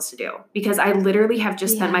I supposed to do? Because I literally have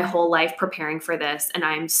just spent my whole life preparing for this, and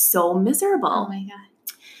I'm so miserable. Oh my God.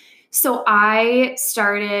 So I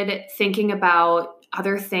started thinking about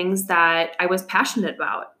other things that I was passionate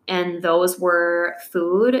about. And those were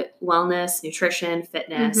food, wellness, nutrition,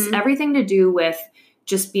 fitness, everything to do with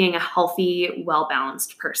just being a healthy,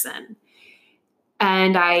 well-balanced person.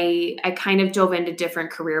 And I kind of dove into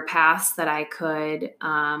different career paths that I could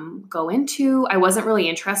go into. I wasn't really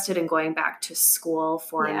interested in going back to school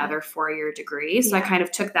for another 4-year degree. So I kind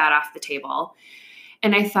of took that off the table.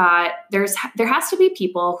 And I thought there has to be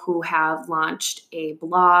people who have launched a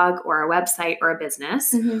blog or a website or a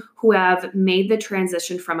business who have made the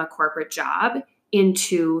transition from a corporate job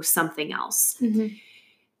into something else.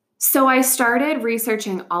 So I started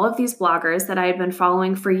researching all of these bloggers that I had been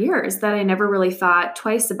following for years that I never really thought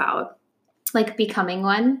twice about. Like becoming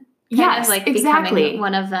one? Yes, like exactly. Becoming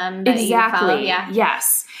one of them that you follow? Yeah.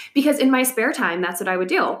 Yes. Because in my spare time, that's what I would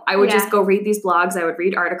do. I would just go read these blogs. I would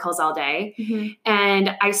read articles all day.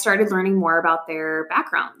 And I started learning more about their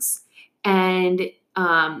backgrounds. And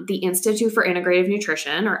the Institute for Integrative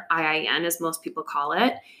Nutrition, or IIN as most people call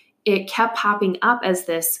it, it kept popping up as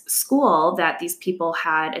this school that these people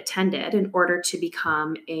had attended in order to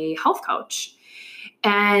become a health coach.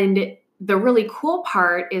 And the really cool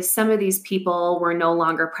part is some of these people were no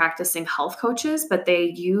longer practicing health coaches, but they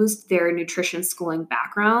used their nutrition schooling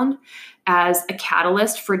background as a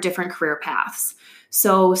catalyst for different career paths.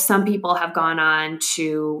 So some people have gone on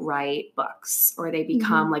to write books, or they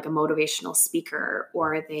become like a motivational speaker,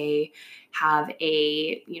 or they have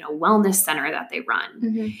a, wellness center that they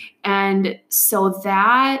run. And so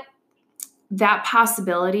that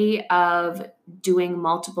possibility of doing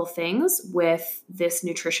multiple things with this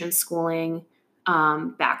nutrition schooling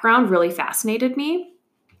background really fascinated me.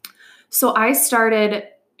 So I started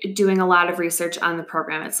doing a lot of research on the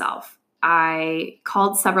program itself. I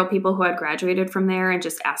called several people who had graduated from there and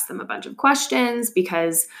just asked them a bunch of questions,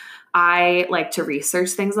 because I like to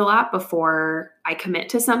research things a lot before I commit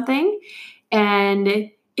to something.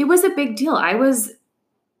 And it was a big deal. I was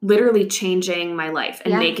literally changing my life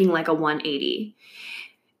and making like a 180.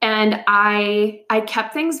 And I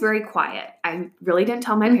kept things very quiet. I really didn't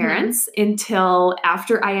tell my parents until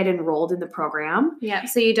after I had enrolled in the program. Yeah.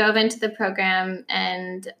 So you dove into the program,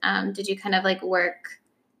 and did you kind of like work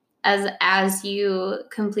as you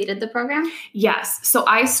completed the program? Yes. So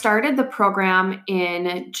I started the program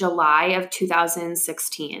in July of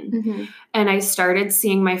 2016. And I started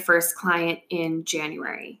seeing my first client in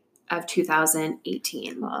January of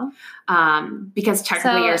 2018. Cool. Because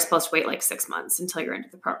technically you're supposed to wait like 6 months until you're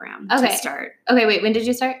into the program to start. Okay, wait, when did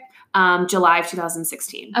you start? July of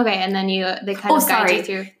 2016. Okay, and then they kind of guide you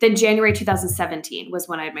through. Then January 2017 was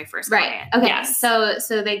when I had my first client. Okay. Yes.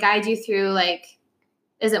 So they guide you through, like,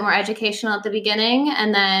 is it more educational at the beginning,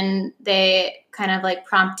 and then they kind of like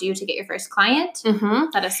prompt you to get your first client?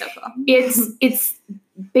 That is so cool. It's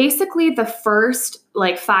basically the first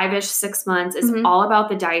like 5-ish, 6 months is all about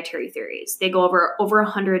the dietary theories. They go over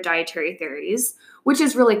 100 dietary theories, which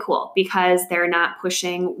is really cool because they're not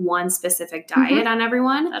pushing one specific diet on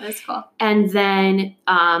everyone. That is cool. And then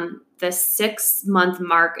the 6-month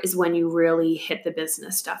mark is when you really hit the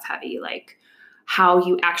business stuff heavy, like how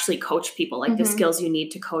you actually coach people, like the skills you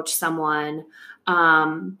need to coach someone,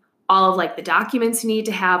 all of like the documents you need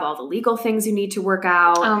to have, all the legal things you need to work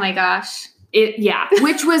out. Oh my gosh.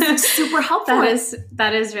 Which was super helpful.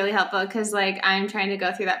 That is really helpful because like I'm trying to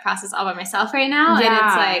go through that process all by myself right now. And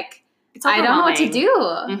it's like, I don't know what to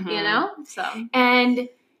do, you know? So, and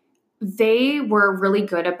they were really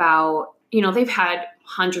good about, they've had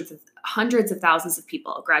hundreds of thousands of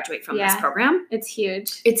people graduate from this program. It's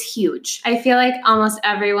huge. It's huge. I feel like almost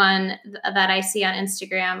everyone that I see on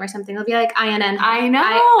Instagram or something will be like INN. I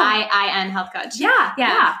know. IN health coach.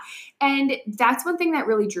 Yeah. And that's one thing that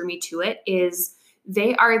really drew me to it is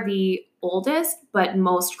they are the oldest but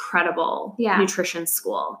most credible nutrition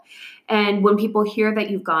school. And when people hear that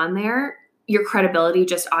you've gone there, your credibility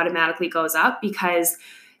just automatically goes up because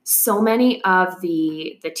so many of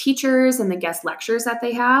the teachers and the guest lecturers that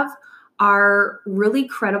they have are really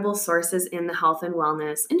credible sources in the health and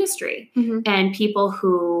wellness industry. And people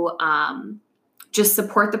who just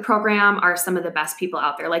support the program are some of the best people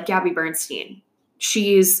out there, like Gabby Bernstein.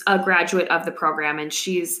 She's a graduate of the program and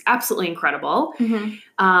she's absolutely incredible.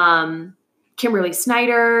 Kimberly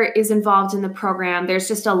Snyder is involved in the program. There's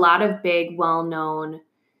just a lot of big, well-known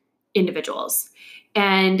individuals.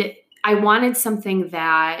 And I wanted something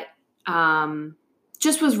that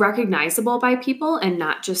just was recognizable by people and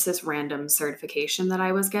not just this random certification that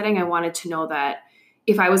I was getting. I wanted to know that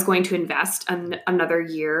if I was going to invest another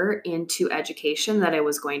year into education, that it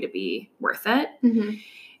was going to be worth it.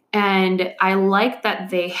 And I liked that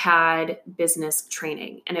they had business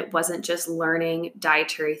training and it wasn't just learning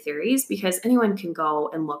dietary theories because anyone can go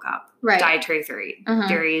and look up dietary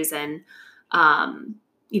theories and,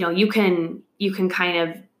 you can kind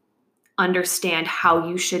of understand how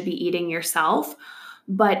you should be eating yourself.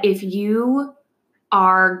 But if you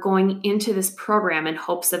are going into this program in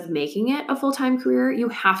hopes of making it a full-time career, you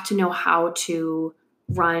have to know how to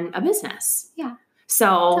run a business. Yeah.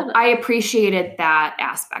 So totally. I appreciated that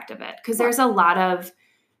aspect of it because there's a lot of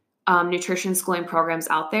nutrition schooling programs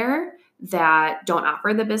out there that don't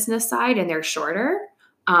offer the business side and they're shorter.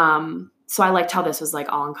 So I liked how this was like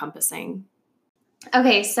all encompassing.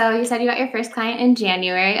 Okay. So you said you got your first client in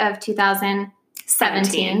January of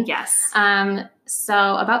 2017. Yes.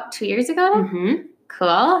 So about 2 years ago.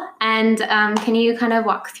 Cool. And can you kind of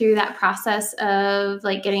walk through that process of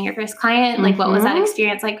like getting your first client? Like what was that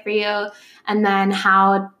experience like for you? And then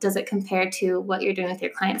how does it compare to what you're doing with your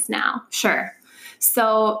clients now? Sure.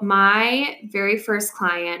 So my very first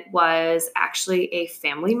client was actually a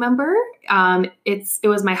family member. It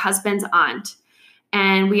was my husband's aunt.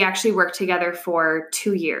 And we actually worked together for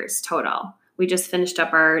 2 years total. We just finished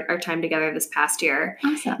up our time together this past year.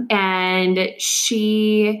 Awesome. And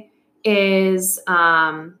she was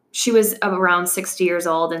around 60 years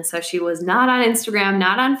old. And so she was not on Instagram,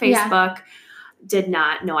 not on Facebook, did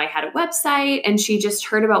not know I had a website. And she just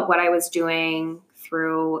heard about what I was doing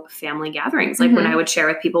through family gatherings, like when I would share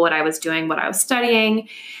with people what I was doing, what I was studying,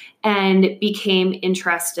 and became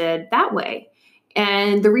interested that way.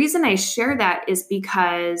 And the reason I share that is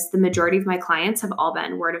because the majority of my clients have all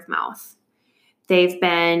been word of mouth. They've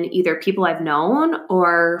been either people I've known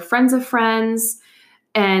or friends of friends.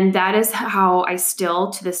 And that is how I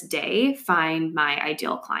still, to this day, find my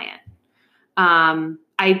ideal client.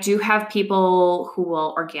 I do have people who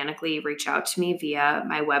will organically reach out to me via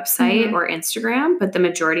my website or Instagram, but the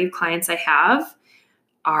majority of clients I have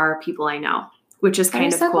are people I know, which is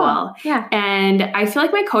kind of cool. Yeah. And I feel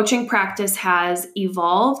like my coaching practice has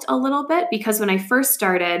evolved a little bit because when I first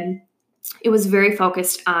started, it was very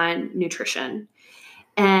focused on nutrition.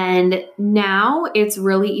 And now it's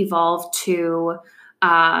really evolved to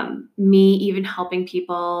me even helping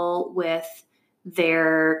people with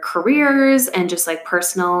their careers and just like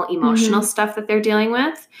personal, emotional stuff that they're dealing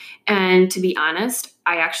with. And to be honest,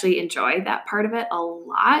 I actually enjoy that part of it a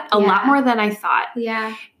lot more than I thought.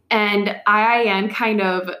 Yeah. And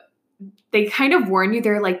IIN they kind of warn you.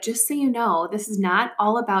 They're like, just so you know, this is not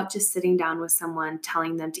all about just sitting down with someone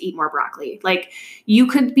telling them to eat more broccoli. Like you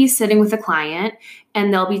could be sitting with a client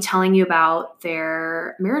and they'll be telling you about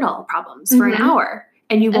their marital problems for an hour.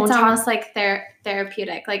 And you won't It's almost like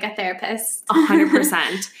therapeutic, like a therapist.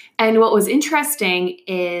 100%. And what was interesting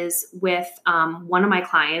is with one of my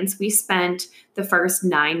clients, we spent the first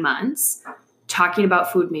 9 months talking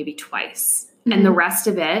about food maybe twice. And the rest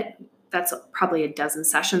of it, that's probably a dozen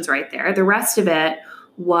sessions right there. The rest of it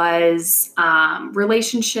was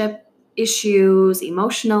relationship issues,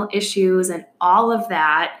 emotional issues, and all of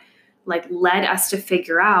that like led us to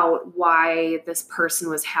figure out why this person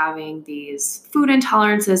was having these food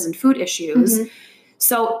intolerances and food issues. Mm-hmm.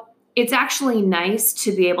 So it's actually nice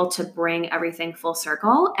to be able to bring everything full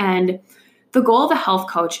circle. And the goal of a health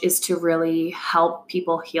coach is to really help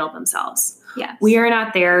people heal themselves. Yes. We are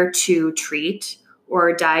not there to treat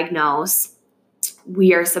or diagnose.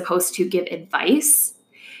 We are supposed to give advice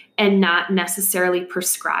and not necessarily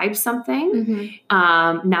prescribe something,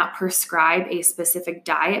 not prescribe a specific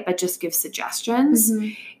diet, but just give suggestions.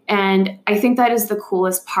 And I think that is the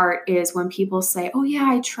coolest part is when people say, oh yeah,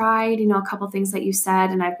 I tried, a couple things that you said,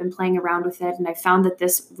 and I've been playing around with it, and I found that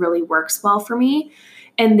this really works well for me.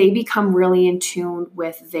 And they become really in tune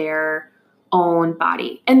with their own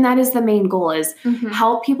body. And that is the main goal, is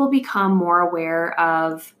help people become more aware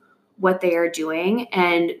of what they are doing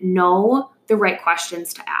and know the right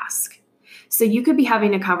questions to ask. So you could be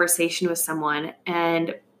having a conversation with someone,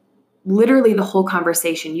 and literally the whole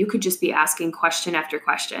conversation, you could just be asking question after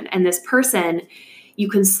question. And this person, you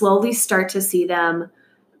can slowly start to see them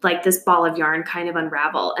like this ball of yarn kind of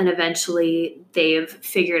unravel. And eventually they've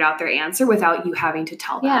figured out their answer without you having to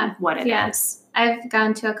tell them what it is. I've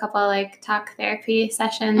gone to a couple like talk therapy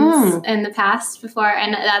sessions in the past before,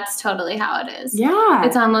 and that's totally how it is. Yeah.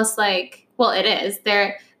 It's almost like, well, it is.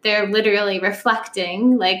 They're literally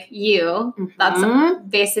reflecting like you. That's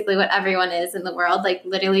basically what everyone is in the world. Like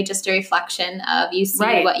literally just a reflection of you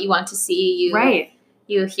see what you want to see.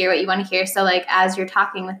 You hear what you want to hear. So like as you're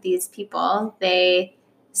talking with these people, they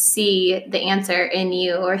see the answer in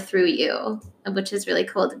you or through you, which is really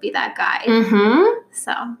cool to be that guide.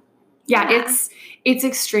 So yeah, it's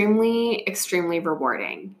extremely, extremely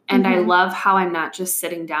rewarding. And I love how I'm not just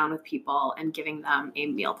sitting down with people and giving them a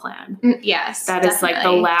meal plan. Yes. That is like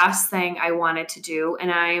the last thing I wanted to do. And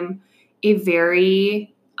I'm a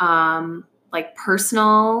very like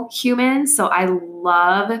personal human. So I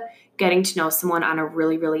love getting to know someone on a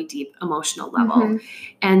really, really deep emotional level.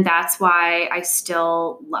 And that's why I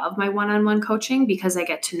still love my one-on-one coaching, because I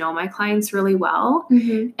get to know my clients really well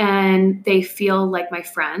and they feel like my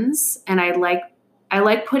friends. And I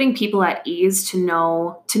like putting people at ease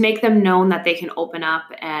to make them know that they can open up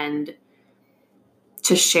and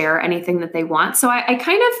to share anything that they want. So I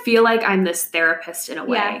kind of feel like I'm this therapist in a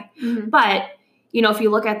way, but if you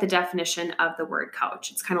look at the definition of the word coach,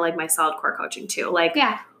 it's kind of like my solid core coaching too. Like,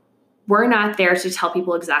 we're not there to tell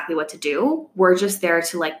people exactly what to do. We're just there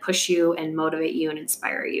to like push you and motivate you and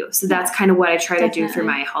inspire you. So that's kind of what I try to do through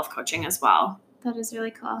my health coaching as well. That is really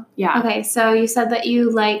cool. Yeah. Okay. So you said that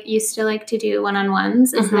you still like to do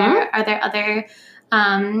one-on-ones. Are there other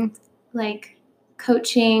like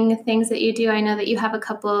coaching things that you do? I know that you have a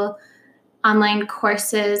couple online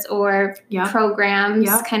courses or programs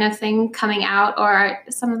kind of thing coming out, or are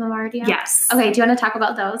some of them already out? Yes. Okay. Do you want to talk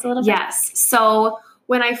about those a little bit? Yes. So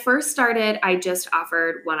when I first started, I just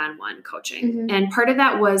offered one-on-one coaching. And part of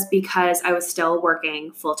that was because I was still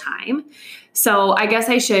working full-time. So I guess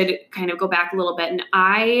I should kind of go back a little bit. And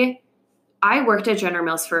I worked at General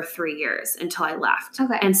Mills for 3 years until I left.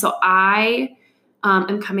 Okay. And so I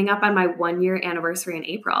am coming up on my 1-year anniversary in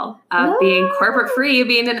April of being corporate free,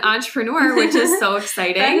 being an entrepreneur, which is so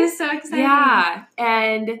exciting. That is so exciting. Yeah.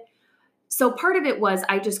 And so part of it was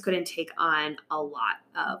I just couldn't take on a lot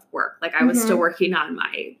of work. Like I was still working on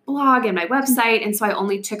my blog and my website. And so I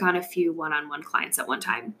only took on a few one-on-one clients at one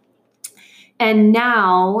time. And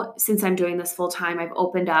now, since I'm doing this full time, I've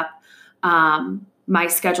opened up my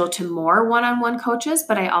schedule to more one-on-one coaches,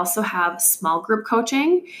 but I also have small group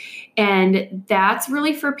coaching. And that's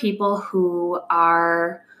really for people who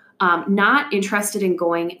are not interested in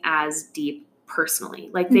going as deep personally.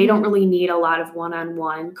 Like they don't really need a lot of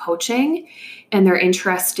one-on-one coaching, and they're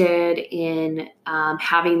interested in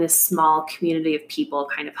having this small community of people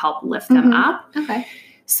kind of help lift them up. Okay.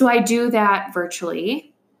 So I do that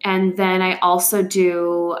virtually. And then I also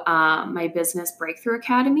do my Business Breakthrough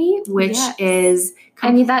Academy, which is...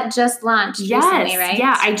 And that just launched recently, right?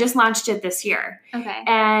 Yeah, I just launched it this year. Okay.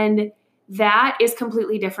 And that is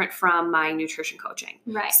completely different from my nutrition coaching.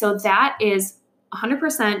 Right. So that is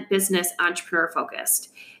 100% business entrepreneur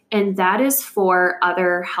focused. And that is for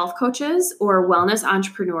other health coaches or wellness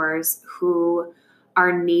entrepreneurs who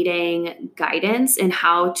are needing guidance in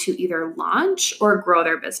how to either launch or grow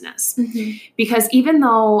their business. Because even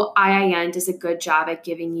though IIN does a good job at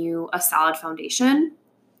giving you a solid foundation,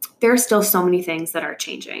 there are still so many things that are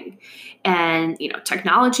changing. And,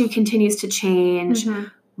 technology continues to change.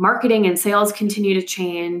 Marketing and sales continue to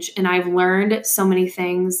change. And I've learned so many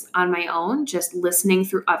things on my own, just listening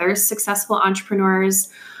through other successful entrepreneurs,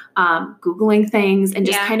 Googling things and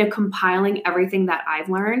just kind of compiling everything that I've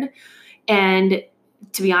learned. And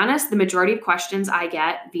to be honest, the majority of questions I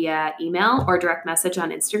get via email or direct message on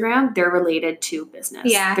Instagram, they're related to business.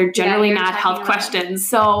 Yeah. They're generally not health questions.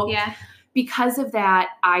 So because of that,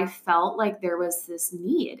 I felt like there was this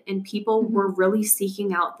need and people were really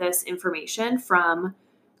seeking out this information from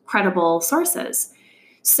credible sources.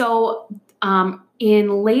 So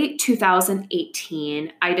in late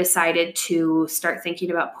 2018, I decided to start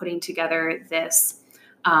thinking about putting together this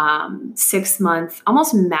 6-month,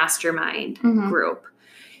 almost mastermind group.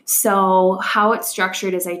 So how it's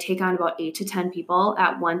structured is I take on about 8 to 10 people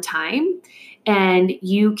at one time, and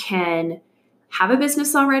you can have a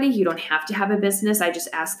business already. You don't have to have a business. I just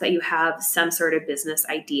ask that you have some sort of business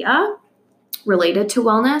idea related to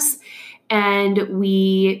wellness. And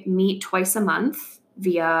we meet twice a month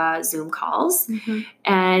via Zoom calls.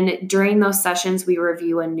 And during those sessions, we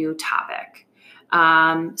review a new topic.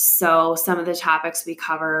 So some of the topics we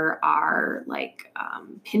cover are like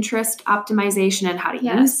Pinterest optimization and how to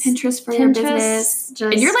use Pinterest for your business.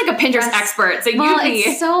 And you're like a Pinterest expert. So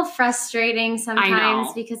it's so frustrating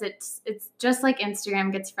sometimes because it's just like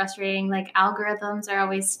Instagram gets frustrating. Like algorithms are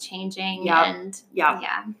always changing. And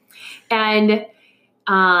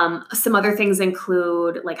some other things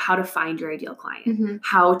include like how to find your ideal client,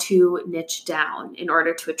 how to niche down in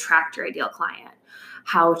order to attract your ideal client,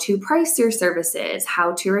 how to price your services,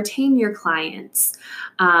 how to retain your clients,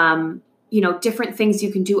 different things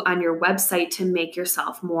you can do on your website to make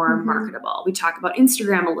yourself more marketable. We talk about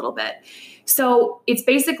Instagram a little bit. So it's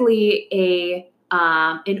basically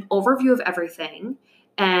an overview of everything.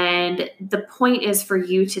 And the point is for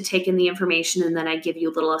you to take in the information, and then I give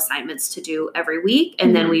you little assignments to do every week.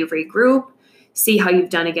 And then we regroup, see how you've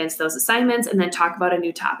done against those assignments, and then talk about a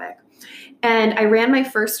new topic. And I ran my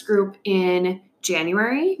first group in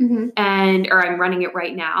January or I'm running it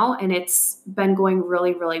right now, and it's been going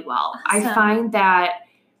really, really well. Awesome. I find that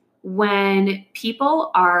when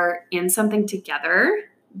people are in something together,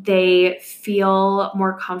 they feel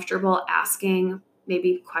more comfortable asking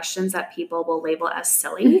maybe questions that people will label as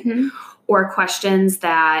silly or questions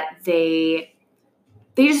that they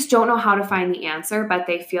just don't know how to find the answer, but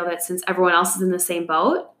they feel that since everyone else is in the same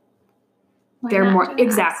boat, they're more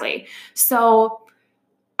exactly. So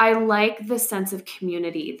I like the sense of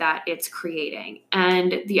community that it's creating.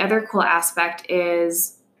 And the other cool aspect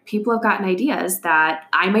is people have gotten ideas that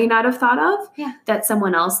I may not have thought of, that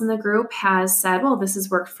someone else in the group has said, well, this has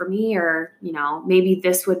worked for me, or, maybe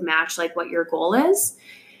this would match like what your goal is.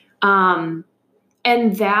 And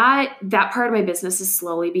that part of my business is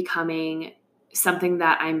slowly becoming something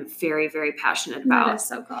that I'm very, very passionate about. That is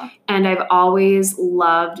so cool. And I've always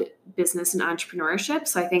loved business and entrepreneurship.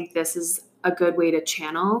 So I think this is a good way to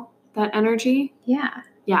channel that energy. Yeah,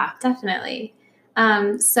 definitely.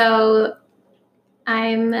 So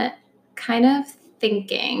I'm kind of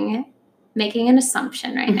making an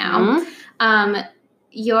assumption right now.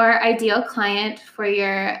 Your ideal client for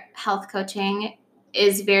your health coaching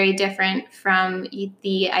is very different from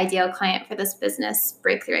the ideal client for this Business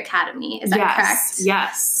Breakthrough Academy. Is that correct?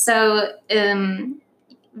 Yes. So,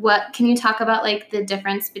 what can you talk about like the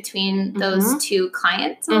difference between those two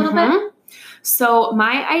clients a little bit? So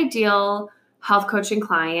my ideal health coaching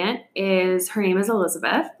client her name is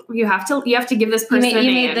Elizabeth. You have to give this person a name.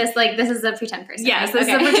 You made this like, this is a pretend person. Yes, this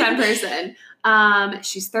is a pretend person.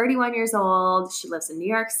 She's 31 years old. She lives in New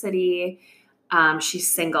York City. She's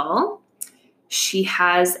single. She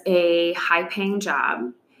has a high-paying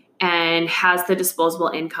job and has the disposable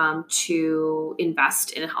income to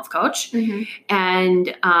invest in a health coach.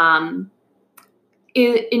 And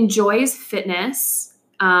enjoys fitness.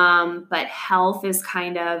 But health is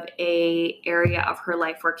kind of a area of her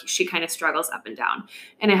life where she kind of struggles up and down.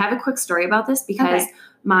 And I have a quick story about this because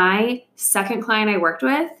my second client I worked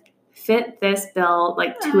with fit this bill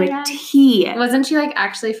like to a T. Wasn't she like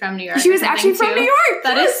actually from New York? She was actually from New York.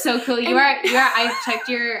 That is so cool. You are, I checked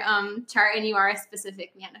your chart and you are a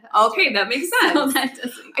specific manifest. Okay, that makes sense. So that does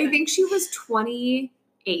make sense. I think she was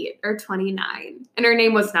 28 or 29 and her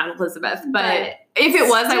name was not Elizabeth, but if it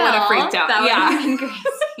was, I would have freaked out. That would have been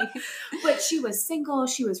crazy. But she was single.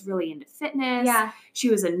 She was really into fitness. Yeah. She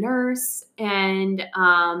was a nurse. And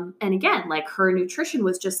again, like her nutrition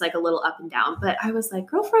was just like a little up and down. But I was like,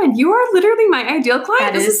 girlfriend, you are literally my ideal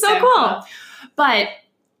client. This is so cool. But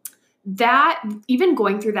that, even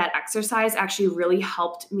going through that exercise actually really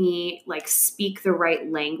helped me like speak the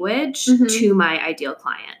right language to my ideal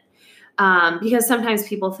client. Because sometimes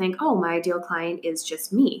people think, oh, my ideal client is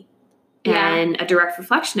just me and a direct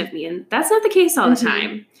reflection of me. And that's not the case all the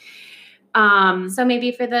time. So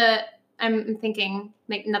maybe for the I'm thinking,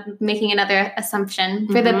 making another assumption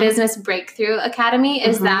for the Business Breakthrough Academy.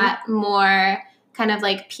 Is that more kind of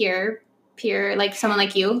like peer, like someone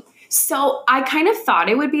like you? So I kind of thought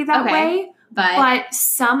it would be that way. But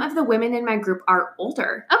some of the women in my group are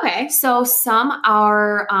older. Okay. So some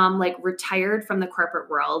are like retired from the corporate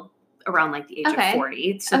world around like the age of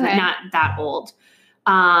 40. So they're not that old.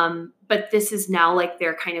 But this is now like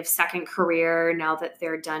their kind of second career now that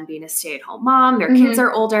they're done being a stay-at-home mom. Their kids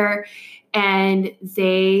are older and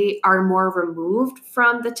they are more removed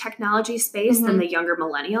from the technology space than the younger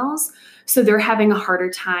millennials. So they're having a harder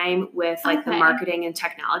time with like the marketing and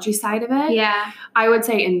technology side of it. Yeah. I would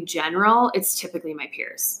say in general, it's typically my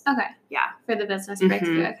peers. Okay. Yeah. For the Business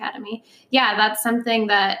Breakthrough Academy. Yeah, that's something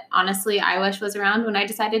that honestly I wish was around when I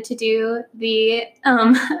decided to do the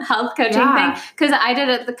health coaching thing. Because I did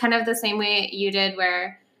it kind of the same way you did,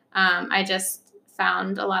 where I just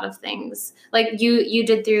found a lot of things. Like you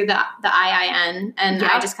did through the IIN, and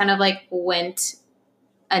I just kind of like went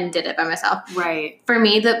and did it by myself. Right. For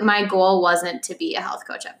me, my goal wasn't to be a health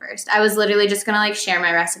coach at first. I was literally just going to like share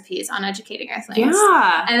my recipes on Educating Earthlings.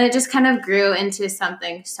 Yeah. And it just kind of grew into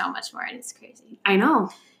something so much more, and it's crazy. I know.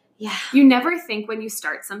 Yeah. You never think when you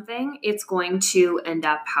start something, it's going to end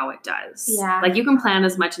up how it does. Yeah. Like you can plan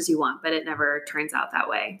as much as you want, but it never turns out that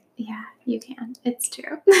way. Yeah, you can. It's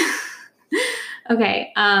true.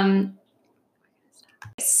 Okay.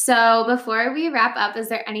 So before we wrap up, is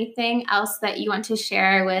there anything else that you want to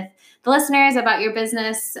share with the listeners about your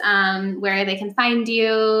business, where they can find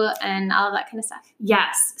you and all of that kind of stuff?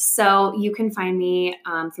 Yes. So you can find me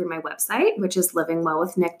through my website, which is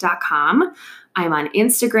livingwellwithnick.com. I'm on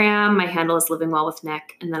Instagram. My handle is Living Well with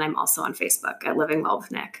Nick. And then I'm also on Facebook at Living Well with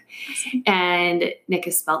Nick. Awesome. And Nick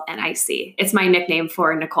is spelled N-I-C. It's my nickname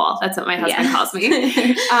for Nicole. That's what my husband calls me.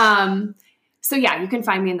 So yeah, you can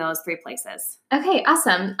find me in those 3 places. Okay,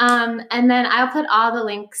 awesome. And then I'll put all the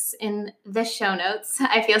links in the show notes.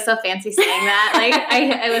 I feel so fancy saying that. Like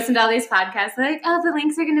I listen to all these podcasts, like, oh, the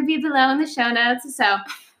links are going to be below in the show notes. So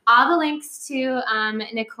all the links to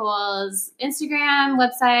Nicole's Instagram,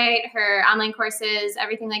 website, her online courses,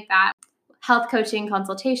 everything like that, health coaching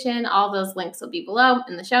consultation, all those links will be below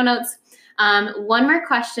in the show notes. One more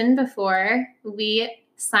question before we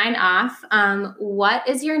sign off. What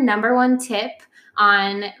is your number one tip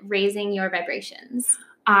on raising your vibrations?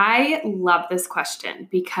 I love this question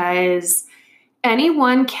because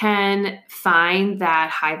anyone can find that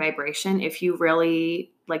high vibration if you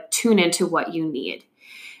really like tune into what you need.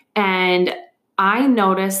 And I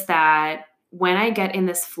notice that when I get in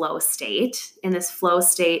this flow state,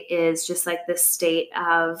 is just like this state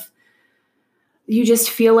of you just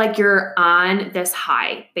feel like you're on this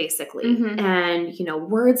high, basically. And, you know,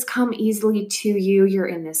 words come easily to you. You're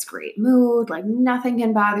in this great mood. Like nothing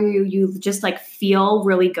can bother you. You just like feel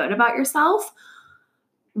really good about yourself.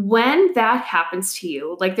 When that happens to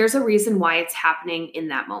you, like there's a reason why it's happening in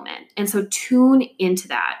that moment. And so tune into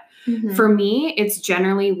that. For me, it's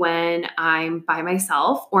generally when I'm by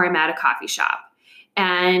myself or I'm at a coffee shop.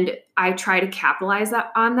 And I try to capitalize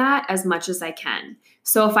on that as much as I can.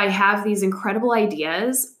 So if I have these incredible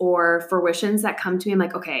ideas or fruitions that come to me, I'm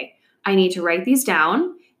like, okay, I need to write these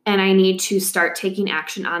down and I need to start taking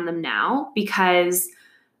action on them now because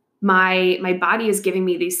my body is giving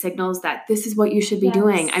me these signals that this is what you should be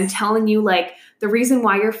doing. I'm telling you, like, the reason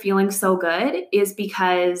why you're feeling so good is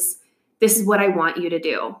because this is what I want you to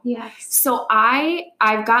do. Yes. So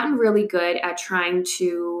I've gotten really good at trying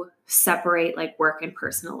to separate like work and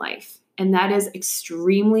personal life. And that is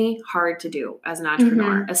extremely hard to do as an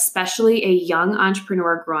entrepreneur, especially a young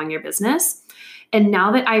entrepreneur growing your business. And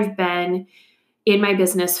now that I've been in my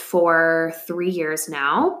business for 3 years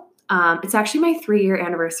now, it's actually my 3-year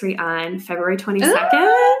anniversary on February 22nd.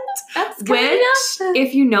 Ooh, that's which,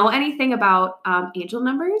 if you know anything about angel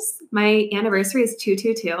numbers, my anniversary is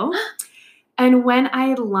 222. And when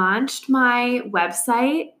I launched my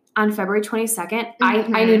website on February 22nd,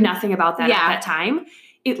 I knew nothing about that at that time.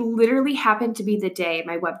 It literally happened to be the day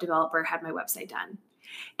my web developer had my website done.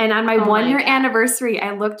 And on my 1-year anniversary,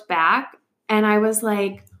 I looked back and I was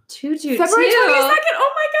like, February 22nd,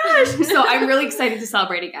 oh my gosh. So I'm really excited to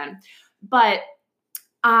celebrate again. But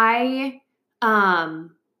I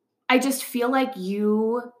just feel like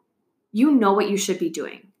you know what you should be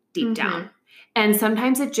doing deep down. And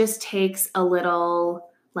sometimes it just takes a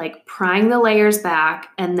little like prying the layers back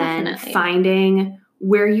and then finding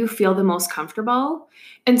where you feel the most comfortable.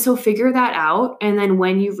 And so figure that out. And then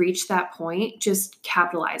when you reach that point, just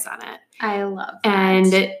capitalize on it. I love that.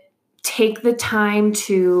 And take the time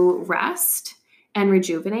to rest and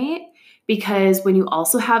rejuvenate, because when you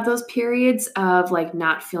also have those periods of like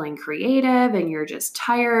not feeling creative and you're just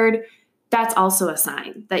tired, that's also a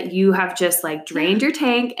sign that you have just like drained your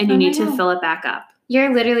tank and you need to fill it back up.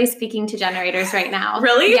 You're literally speaking to generators right now.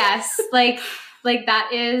 Really? Yes. Like that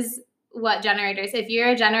is what generators, if you're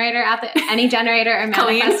a generator out there, any generator or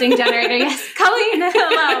manifesting generator, yes, Colleen,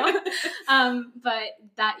 hello. But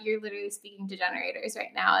that you're literally speaking to generators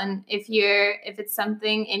right now. And if it's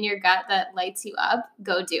something in your gut that lights you up,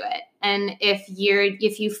 go do it. And if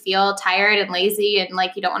you feel tired and lazy and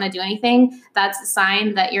like you don't want to do anything, that's a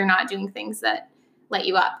sign that you're not doing things that light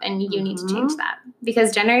you up, and you need to change that,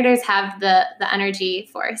 because generators have the energy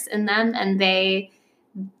force in them, and they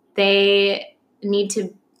need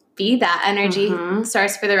to be that energy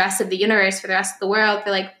source for the rest of the universe, for the rest of the world,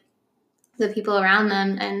 for like the people around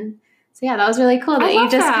them. And so yeah, that was really cool that you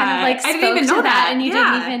just kind of like spoke to that and you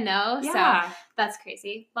didn't even know. Yeah. So that's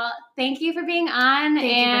crazy. Well, thank you for being on.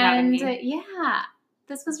 Thank you for having me. Yeah,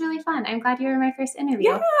 this was really fun. I'm glad you were my first interview.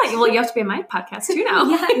 Yeah. Well, you have to be on my podcast too now.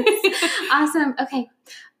 Yes. Awesome. Okay.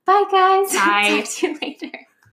 Bye guys. Bye. Talk to you later.